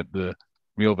version, you get the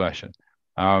real version.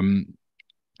 Will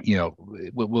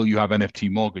you have NFT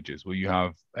mortgages? Will you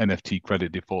have NFT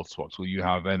credit default swaps? Will you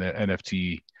have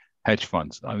NFT hedge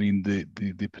funds? I mean,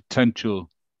 the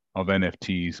potential of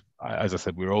NFTs, as I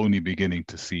said, we're only beginning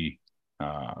to see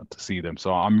them.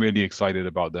 So I'm really excited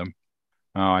about them.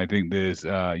 I think there's,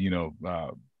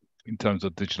 in terms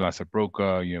of digital asset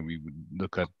broker, we would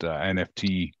look at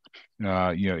NFT,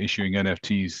 issuing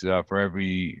NFTs for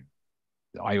every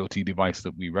IoT device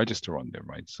that we register on there,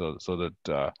 right? So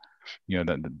that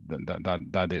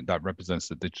that represents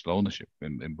the digital ownership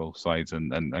in both sides,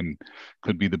 and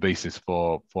could be the basis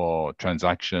for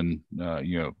transaction,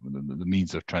 the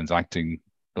means of transacting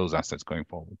those assets going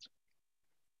forward.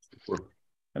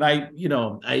 And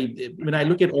when I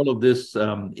look at all of this,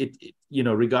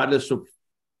 regardless of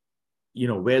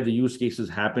where the use cases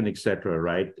happen, etc.,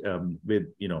 right? With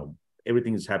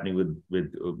everything is happening with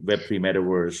Web3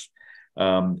 Metaverse.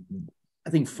 I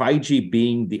think 5G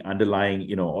being the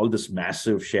underlying, all this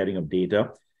massive sharing of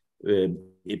data,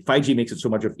 5G makes it so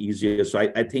much easier. So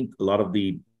I think a lot of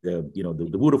the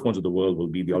Vodafones of the world will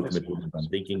be the ultimate ones, I'm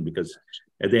thinking, because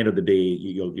at the end of the day,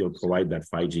 you'll provide that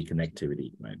 5G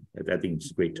connectivity, right? I think it's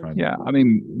a great time. Yeah, I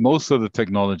mean, most of the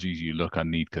technologies you look at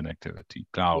need connectivity,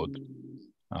 cloud,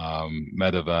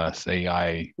 metaverse,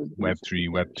 AI, Web3,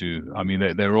 Web2. I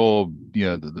mean, they're all,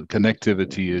 the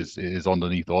connectivity is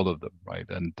underneath all of them, right?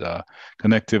 And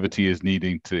connectivity is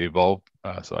needing to evolve.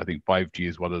 So I think 5G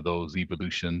is one of those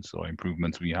evolutions or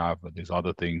improvements we have. But there's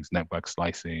other things, network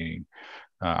slicing,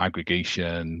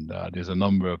 aggregation. There's a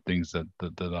number of things that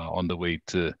are on the way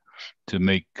to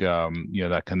make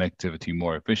that connectivity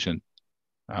more efficient.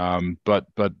 But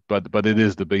it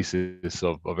is the basis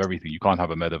of everything. You can't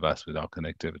have a metaverse without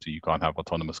connectivity. You can't have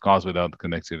autonomous cars without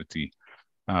connectivity.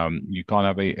 You can't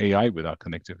have AI without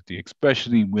connectivity,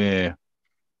 especially where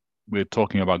we're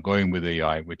talking about going with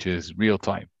AI, which is real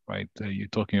time, right? You're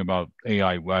talking about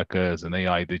AI workers and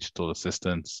AI digital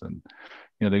assistants, and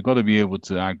they've got to be able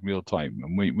to act real time.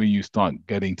 And when you start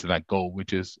getting to that goal,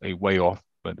 which is a way off,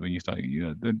 but when you start,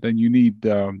 then you need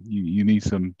you need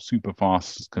some super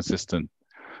fast, consistent,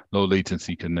 low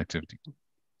latency connectivity.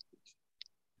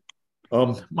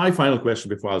 My final question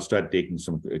before I'll start taking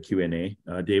some Q&A,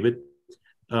 David.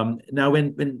 Now,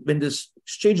 when this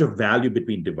exchange of value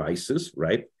between devices,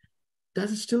 right,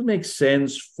 does it still make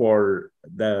sense for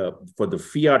the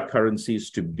fiat currencies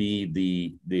to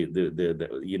be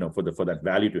for that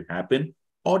value to happen,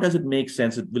 or does it make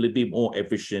sense? Will it be more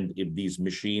efficient if these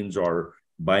machines are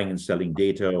buying and selling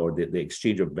data, or the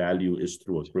exchange of value is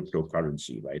through a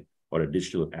cryptocurrency, right? Or a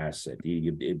digital asset,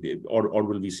 or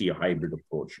will we see a hybrid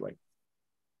approach, right?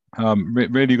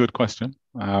 Really good question.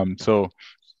 So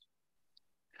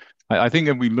I think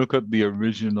if we look at the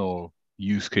original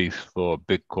use case for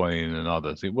Bitcoin and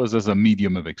others, it was as a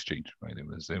medium of exchange, right? It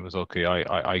was okay.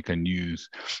 I can use,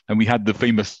 and we had the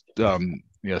famous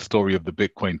story of the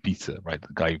Bitcoin pizza, right?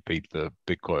 The guy who paid for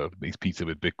Bitcoin, his pizza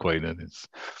with Bitcoin, and it's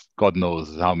God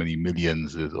knows how many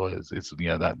millions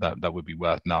that would be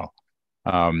worth now.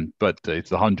 But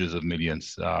it's the hundreds of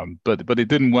millions. But it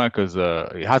didn't work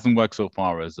it hasn't worked so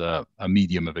far as a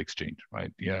medium of exchange,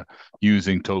 right? Yeah,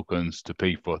 using tokens to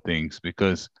pay for things,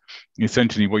 because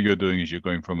essentially what you're doing is you're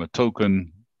going from a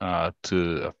token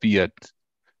to a fiat,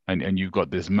 and you've got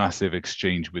this massive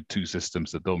exchange with two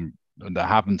systems that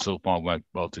haven't so far worked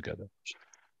well together.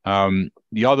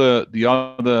 The other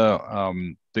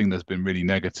thing that's been really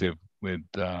negative with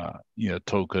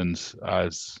tokens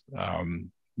as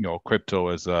crypto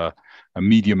as a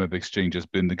medium of exchange has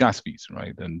been the gas fees,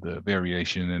 right? And the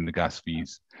variation in the gas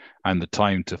fees and the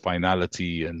time to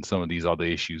finality and some of these other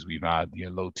issues we've had,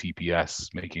 low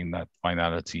TPS, making that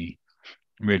finality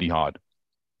really hard.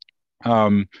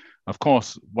 Of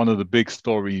course, one of the big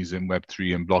stories in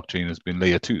Web3 and blockchain has been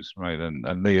layer twos, right?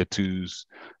 And layer twos,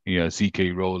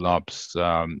 ZK rollups,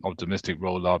 optimistic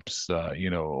rollups,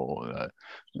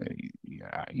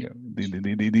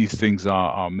 these things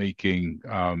are making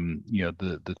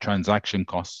the transaction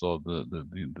costs or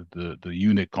the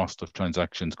unit cost of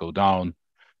transactions go down.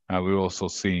 We're also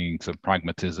seeing some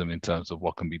pragmatism in terms of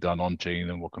what can be done on chain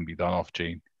and what can be done off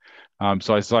chain.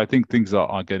 So I think things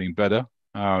are getting better.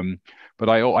 But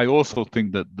I also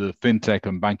think that the fintech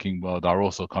and banking world are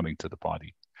also coming to the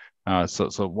party.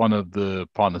 So one of the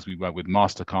partners we work with,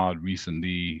 MasterCard,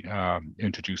 recently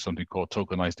introduced something called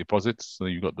tokenized deposits. So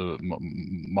you've got the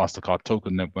MasterCard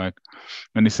token network.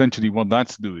 And essentially what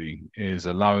that's doing is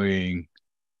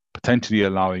potentially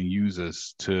allowing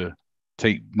users to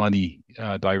take money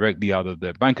directly out of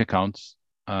their bank accounts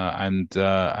and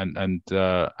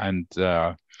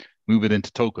move it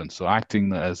into tokens. So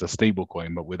acting as a stable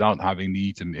coin, but without having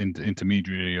the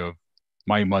intermediary of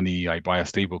my money, I buy a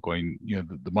stable coin,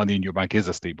 the money in your bank is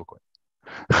a stable coin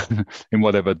in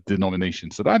whatever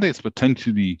denomination. So that is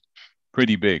potentially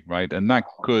pretty big, right? And that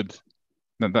could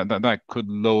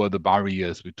lower the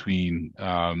barriers between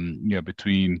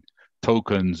between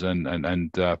tokens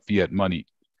and fiat money.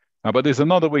 But there's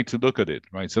another way to look at it,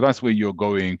 right? So that's where you're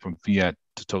going from fiat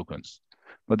to tokens.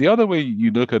 But the other way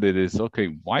you look at it is, okay,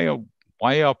 why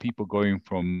are people going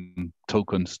from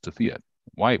tokens to fiat?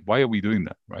 Why are we doing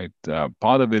that, right?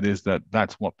 Part of it is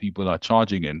that's what people are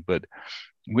charging in, but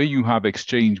where you have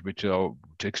exchanges which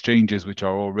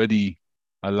are already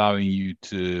allowing you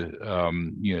to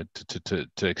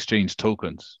to exchange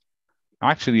tokens.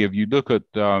 Actually, if you look at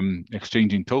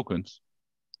exchanging tokens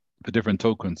for different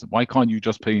tokens, why can't you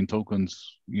just pay in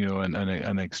tokens,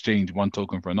 and exchange one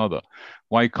token for another?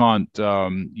 Why can't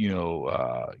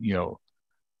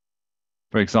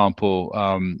for example,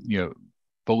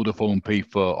 Vodafone pay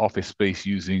for office space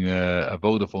using a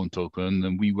Vodafone token,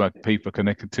 and WeWork pay for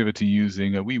connectivity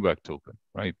using a WeWork token,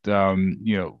 right?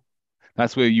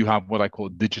 That's where you have what I call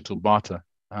digital barter,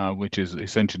 which is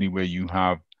essentially where you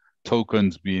have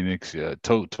tokens being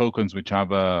tokens which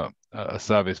have a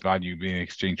service value being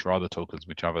exchanged for other tokens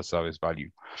which have a service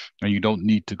value, and you don't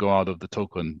need to go out of the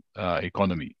token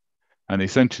economy. And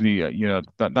essentially,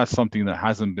 that's something that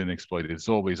hasn't been exploited. It's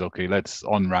always, okay, let's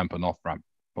on-ramp and off-ramp.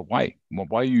 But why?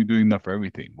 Why are you doing that for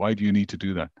everything? Why do you need to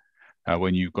do that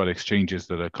when you've got exchanges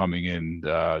that are coming in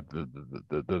that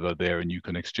are there, and you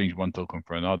can exchange one token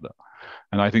for another?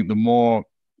 And I think the more,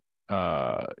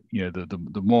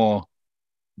 the more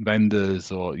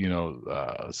vendors or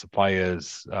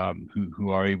suppliers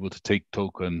who are able to take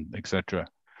token, etc.,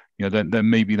 then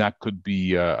maybe that could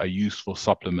be a useful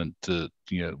supplement to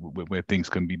where things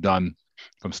can be done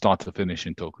from start to finish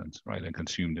in tokens, right, and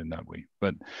consumed in that way.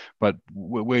 But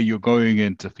where you're going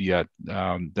into fiat,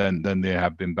 then there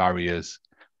have been barriers.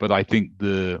 But I think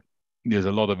there's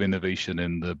a lot of innovation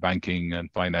in the banking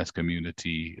and finance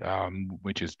community,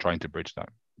 which is trying to bridge that.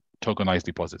 Tokenized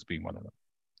deposits being one of them.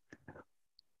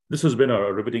 This has been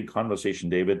a riveting conversation,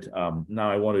 David. Now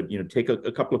I want to take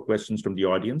a couple of questions from the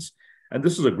audience. And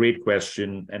this is a great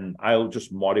question, and I'll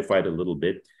just modify it a little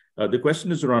bit. The question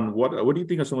is around what do you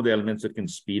think are some of the elements that can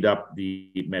speed up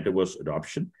the metaverse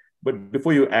adoption? But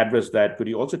before you address that, could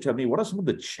you also tell me what are some of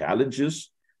the challenges,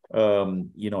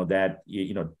 that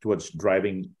towards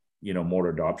driving more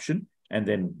adoption, and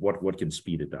then what can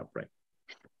speed it up, right?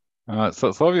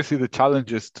 So obviously the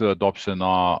challenges to adoption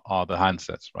are the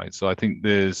handsets, right? So I think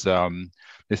there's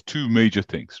two major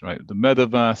things, right? The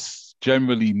metaverse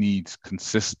generally needs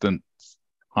consistent,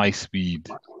 high speed,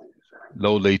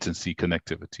 low latency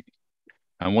connectivity.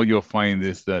 And what you'll find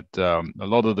is that a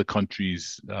lot of the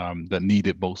countries that need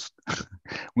it most,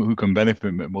 who can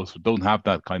benefit most, don't have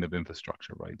that kind of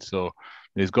infrastructure, right? So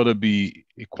there's got to be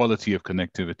equality of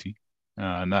connectivity,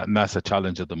 and that's a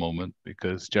challenge at the moment,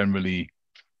 because generally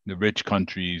the rich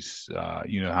countries,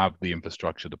 have the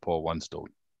infrastructure, the poor ones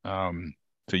don't.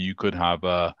 So you could have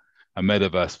a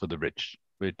metaverse for the rich,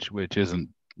 which isn't,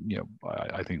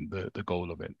 I think the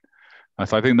goal of it.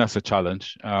 So I think that's a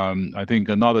challenge. I think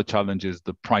another challenge is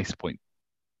the price point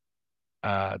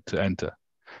to enter.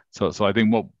 So I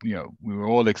think we were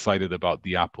all excited about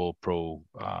the Apple Pro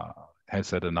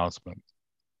headset announcement,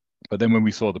 but then when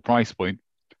we saw the price point,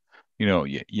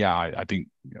 I think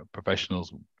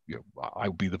professionals I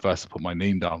would be the first to put my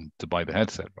name down to buy the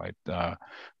headset, right?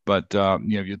 But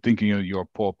if you're thinking you're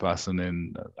a poor person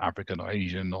in African or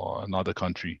Asian or another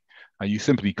country, you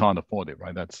simply can't afford it,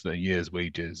 right? That's a year's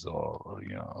wages or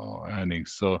or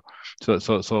earnings. So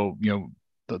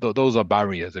those are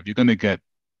barriers. If you're going to get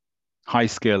high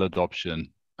scale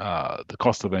adoption, the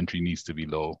cost of entry needs to be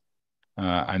low.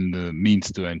 And the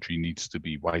means to entry needs to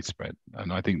be widespread.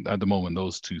 And I think at the moment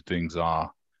those two things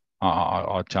are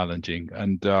challenging.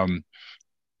 And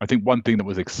I think one thing that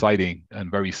was exciting and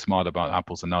very smart about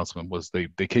Apple's announcement was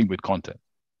they came with content.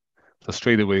 So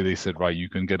straight away they said, right, you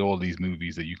can get all these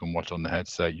movies that you can watch on the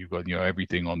headset. You've got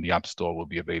everything on the App Store will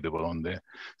be available on there.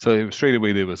 So straight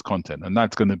away there was content, and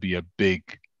that's going to be a big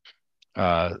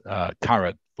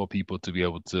carrot for people to be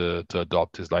able to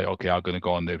adopt. Is like, okay, I'm going to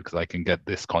go on there because I can get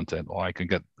this content, or I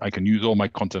can use all my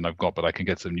content I've got, but I can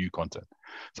get some new content.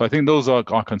 So I think those are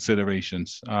our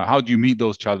considerations. How do you meet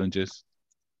those challenges?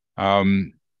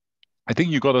 I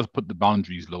think you got to put the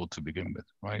boundaries low to begin with,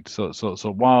 right? So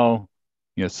while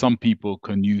some people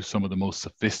can use some of the most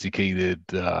sophisticated,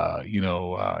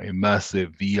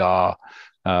 immersive VR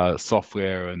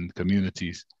software and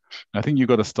communities, I think you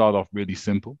got to start off really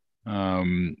simple.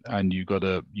 And you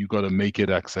gotta make it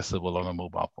accessible on a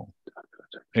mobile phone.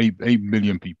 8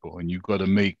 million people, and you've got to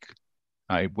make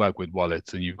it work with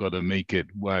wallets, and you've got to make it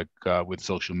work with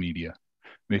social media,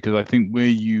 because I think where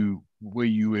you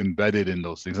embedded in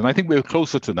those things, and I think we're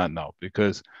closer to that now,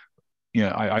 because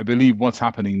I believe what's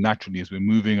happening naturally is we're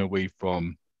moving away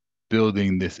from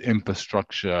building this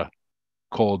infrastructure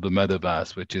called the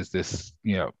metaverse, which is this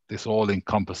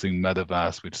all-encompassing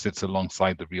metaverse which sits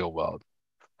alongside the real world.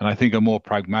 And I think a more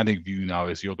pragmatic view now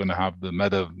is you're going to have the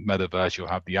metaverse, you'll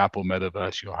have the Apple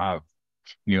metaverse, you'll have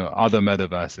other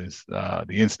metaverses,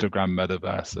 the Instagram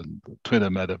metaverse and the Twitter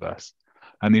metaverse,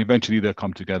 and eventually they'll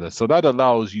come together. So that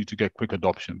allows you to get quick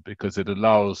adoption, because it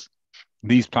allows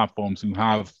these platforms who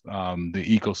have the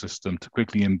ecosystem to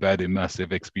quickly embed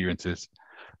immersive experiences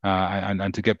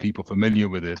and to get people familiar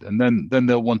with it, and then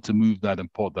they'll want to move that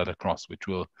and port that across, which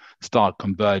will start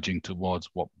converging towards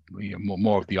what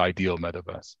more of the ideal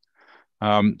metaverse.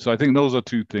 So I think those are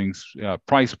two things: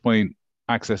 price point,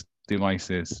 access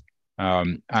devices,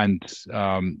 and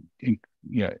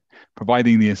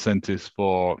providing the incentives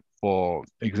for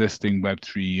existing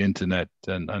Web3 internet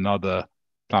and other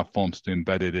platforms to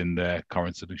embed it in their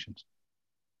current solutions.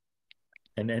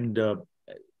 And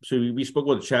so we spoke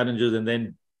about the challenges, and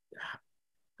then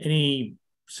any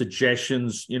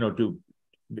suggestions,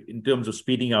 in terms of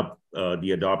speeding up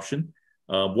the adoption?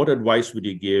 What advice would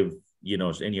you give,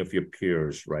 any of your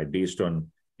peers, right, based on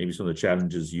maybe some of the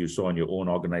challenges you saw in your own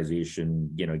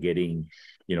organization, getting,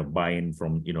 buy-in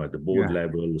from, at the board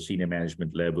level, senior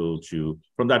management level,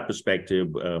 from that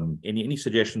perspective, any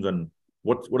suggestions on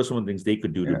what are some of the things they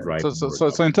could do to drive?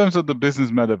 So in terms of the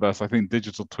business metaverse, I think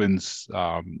digital twins,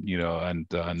 and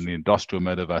the industrial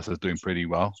metaverse is doing pretty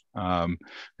well.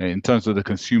 In terms of the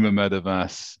consumer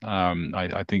metaverse,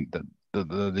 I think that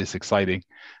it's exciting.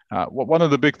 One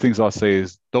of the big things I'll say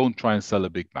is don't try and sell a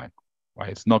big bang, right?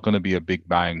 It's not going to be a big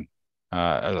bang.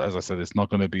 As I said, it's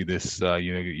not going to be this,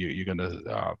 you're going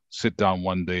to sit down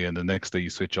one day and the next day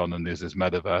you switch on and there's this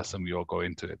metaverse and we all go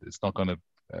into it. It's not going to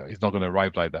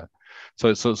arrive like that.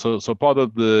 So part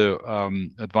of the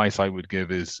advice I would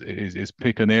give is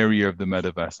pick an area of the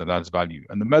metaverse that adds value,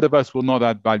 and the metaverse will not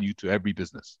add value to every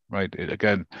business, right?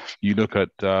 Again, you look at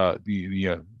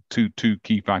the two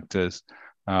key factors.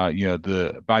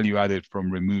 The value added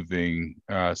from removing,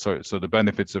 so the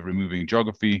benefits of removing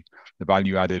geography, the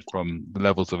value added from the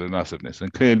levels of immersiveness,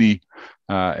 and clearly,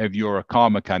 if you're a car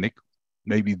mechanic,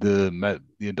 maybe the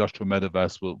industrial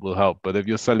metaverse will help. But if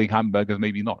you're selling hamburgers,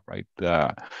 maybe not, right?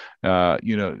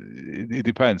 It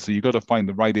depends. So you got to find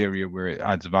the right area where it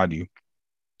adds value,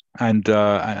 and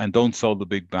don't sell the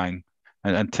big bang,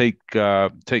 and take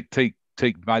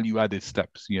value added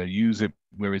steps. Use it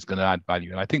where it's going to add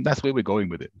value, and I think that's where we're going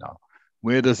with it now.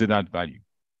 Where does it add value?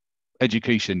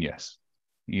 Education, yes.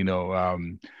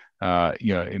 Immersive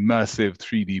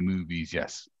 3D movies,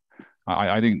 yes.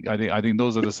 I think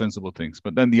those are the sensible things.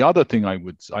 But then the other thing I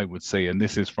would say, and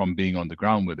this is from being on the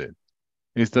ground with it,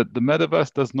 is that the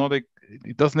metaverse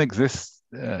doesn't exist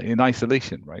in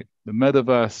isolation, right? The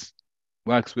metaverse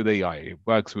works with AI, it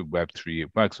works with Web3,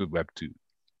 it works with Web2.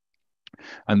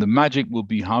 And the magic will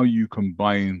be how you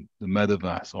combine the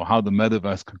metaverse, or how the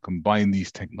metaverse can combine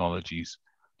these technologies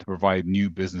to provide new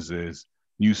businesses,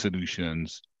 new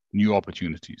solutions, new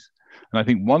opportunities. And I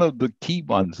think one of the key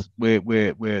ones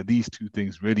where these two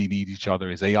things really need each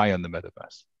other is AI and the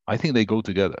metaverse. I think they go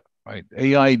together, right?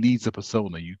 AI needs a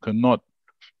persona. You cannot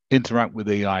interact with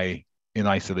AI in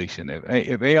isolation.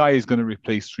 If AI is going to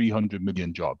replace 300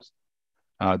 million jobs,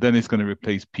 then it's going to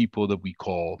replace people that we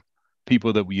call,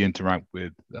 people that we interact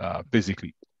with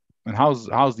physically. And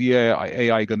how's the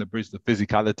AI going to bridge the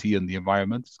physicality and the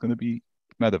environment? It's going to be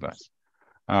metaverse.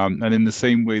 And in the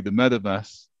same way, the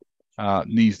metaverse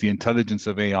needs the intelligence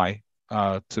of AI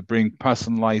to bring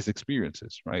personalized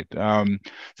experiences, right?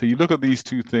 So you look at these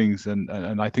two things,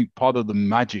 and I think part of the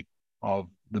magic of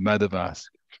the metaverse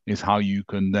is how you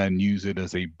can then use it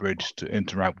as a bridge to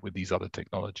interact with these other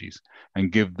technologies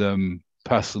and give them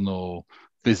personal,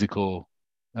 physical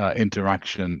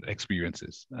interaction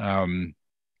experiences.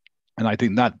 And I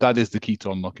think that is the key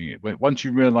to unlocking it. Once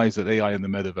you realize that AI and the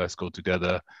metaverse go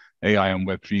together, AI and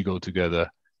Web3 go together,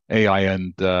 AI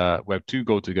and Web2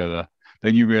 go together,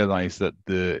 then you realize that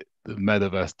the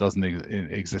metaverse doesn't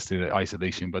exist in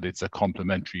isolation, but it's a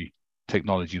complementary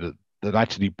technology that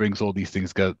actually brings all these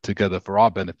things together for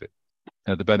our benefit,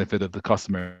 the benefit of the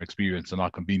customer experience and our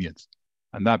convenience.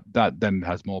 And that then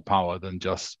has more power than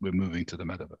just we're moving to the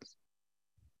metaverse.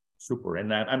 Super.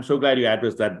 And I'm so glad you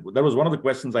addressed that. That was one of the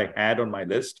questions I had on my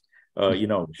list.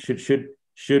 Should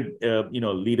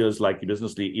leaders like you,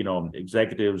 business,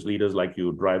 executives, leaders like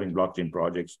you driving blockchain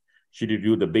projects, should you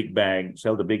do the big bang,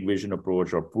 sell the big vision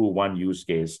approach, or prove one use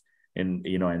case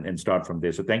and start from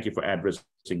there? So thank you for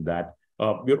addressing that.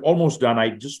 We're almost done. I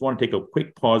just want to take a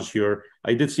quick pause here.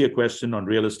 I did see a question on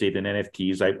real estate and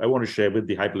NFTs. I want to share with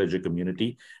the Hyperledger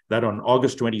community that on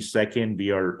August 22nd,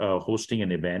 we are hosting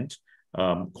an event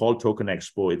called Token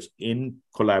Expo. It's in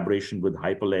collaboration with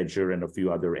Hyperledger and a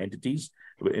few other entities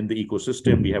in the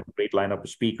ecosystem. We have a great lineup of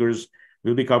speakers.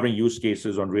 We'll be covering use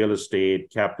cases on real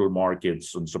estate, capital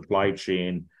markets, on supply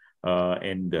chain,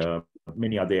 and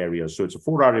many other areas. So it's a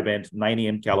 4-hour event, 9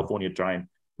 a.m. California time,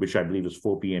 which I believe is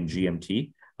 4 p.m.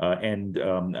 GMT.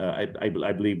 I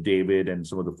believe David and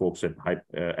some of the folks at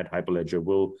Hyperledger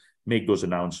will make those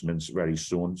announcements very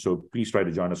soon. So please try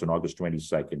to join us on August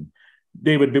 22nd.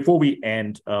 David, before we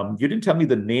end, you didn't tell me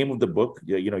the name of the book.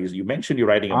 You mentioned you're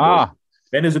writing a book.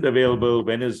 When is it available?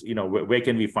 When is where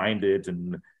can we find it?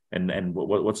 And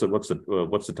what's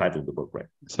the title of the book, right?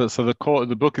 So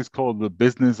the book is called The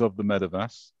Business of the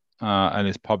Metaverse, and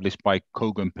it's published by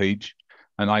Kogan Page.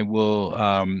 And I will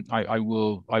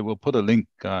put a link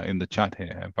in the chat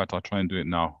here. In fact, I'll try and do it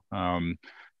now.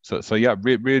 So yeah,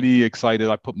 really excited.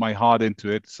 I put my heart into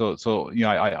it. So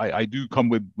yeah, I do come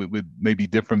with maybe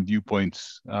different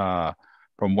viewpoints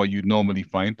from what you normally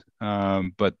find.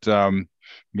 But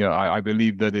I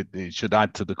believe that it should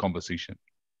add to the conversation.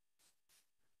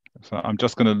 So I'm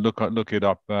just going to look it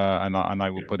up, and I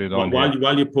will put it on.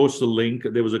 While you post the link,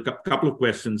 there was a couple of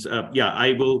questions.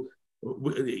 I will.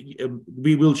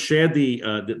 We will share the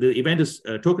event is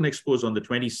Token Expo on the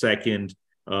 22nd.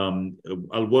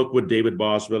 I'll work with David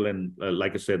Boswell and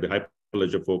like I said, the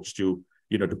Hyperledger folks to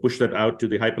push that out to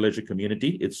the Hyperledger community.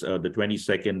 It's the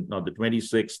 22nd, not the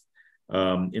 26th.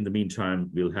 In the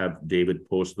meantime, we'll have David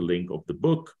post the link of the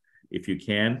book if you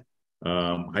can.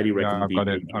 Highly recommend people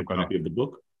get a copy of the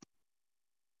book.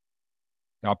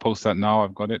 I'll post that now.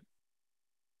 I've got it.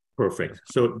 Perfect.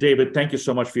 So, David, thank you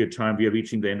so much for your time. We are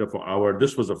reaching the end of our hour.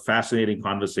 This was a fascinating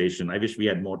conversation. I wish we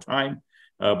had more time,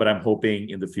 but I'm hoping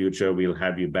in the future we'll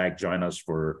have you back, join us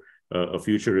for a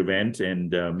future event,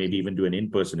 and maybe even do an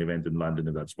in-person event in London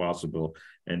if that's possible,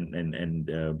 and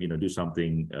do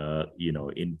something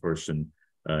in person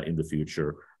in the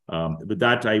future. With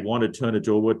that, I want to turn it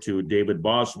over to David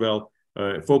Boswell.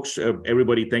 Folks,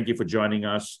 everybody, thank you for joining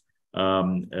us.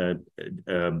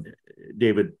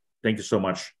 David, thank you so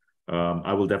much.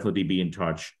 I will definitely be in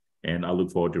touch, and I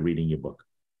look forward to reading your book.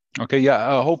 Okay,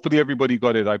 yeah. Hopefully everybody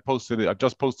got it. I've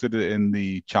just posted it in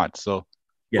the chat, so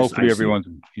yes, hopefully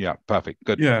everyone. Yeah, perfect.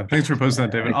 Good. Yeah, thanks for posting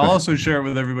that, David. I'll also share it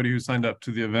with everybody who signed up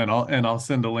to the event. I'll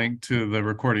send a link to the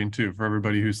recording too for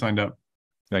everybody who signed up.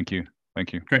 Thank you.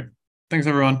 Great. Thanks,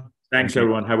 everyone. Thanks,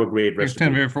 everyone. Have a great rest.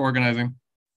 Thanks, Tanveer, for organizing.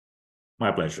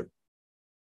 My pleasure.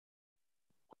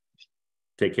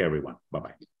 Take care, everyone.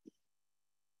 Bye-bye.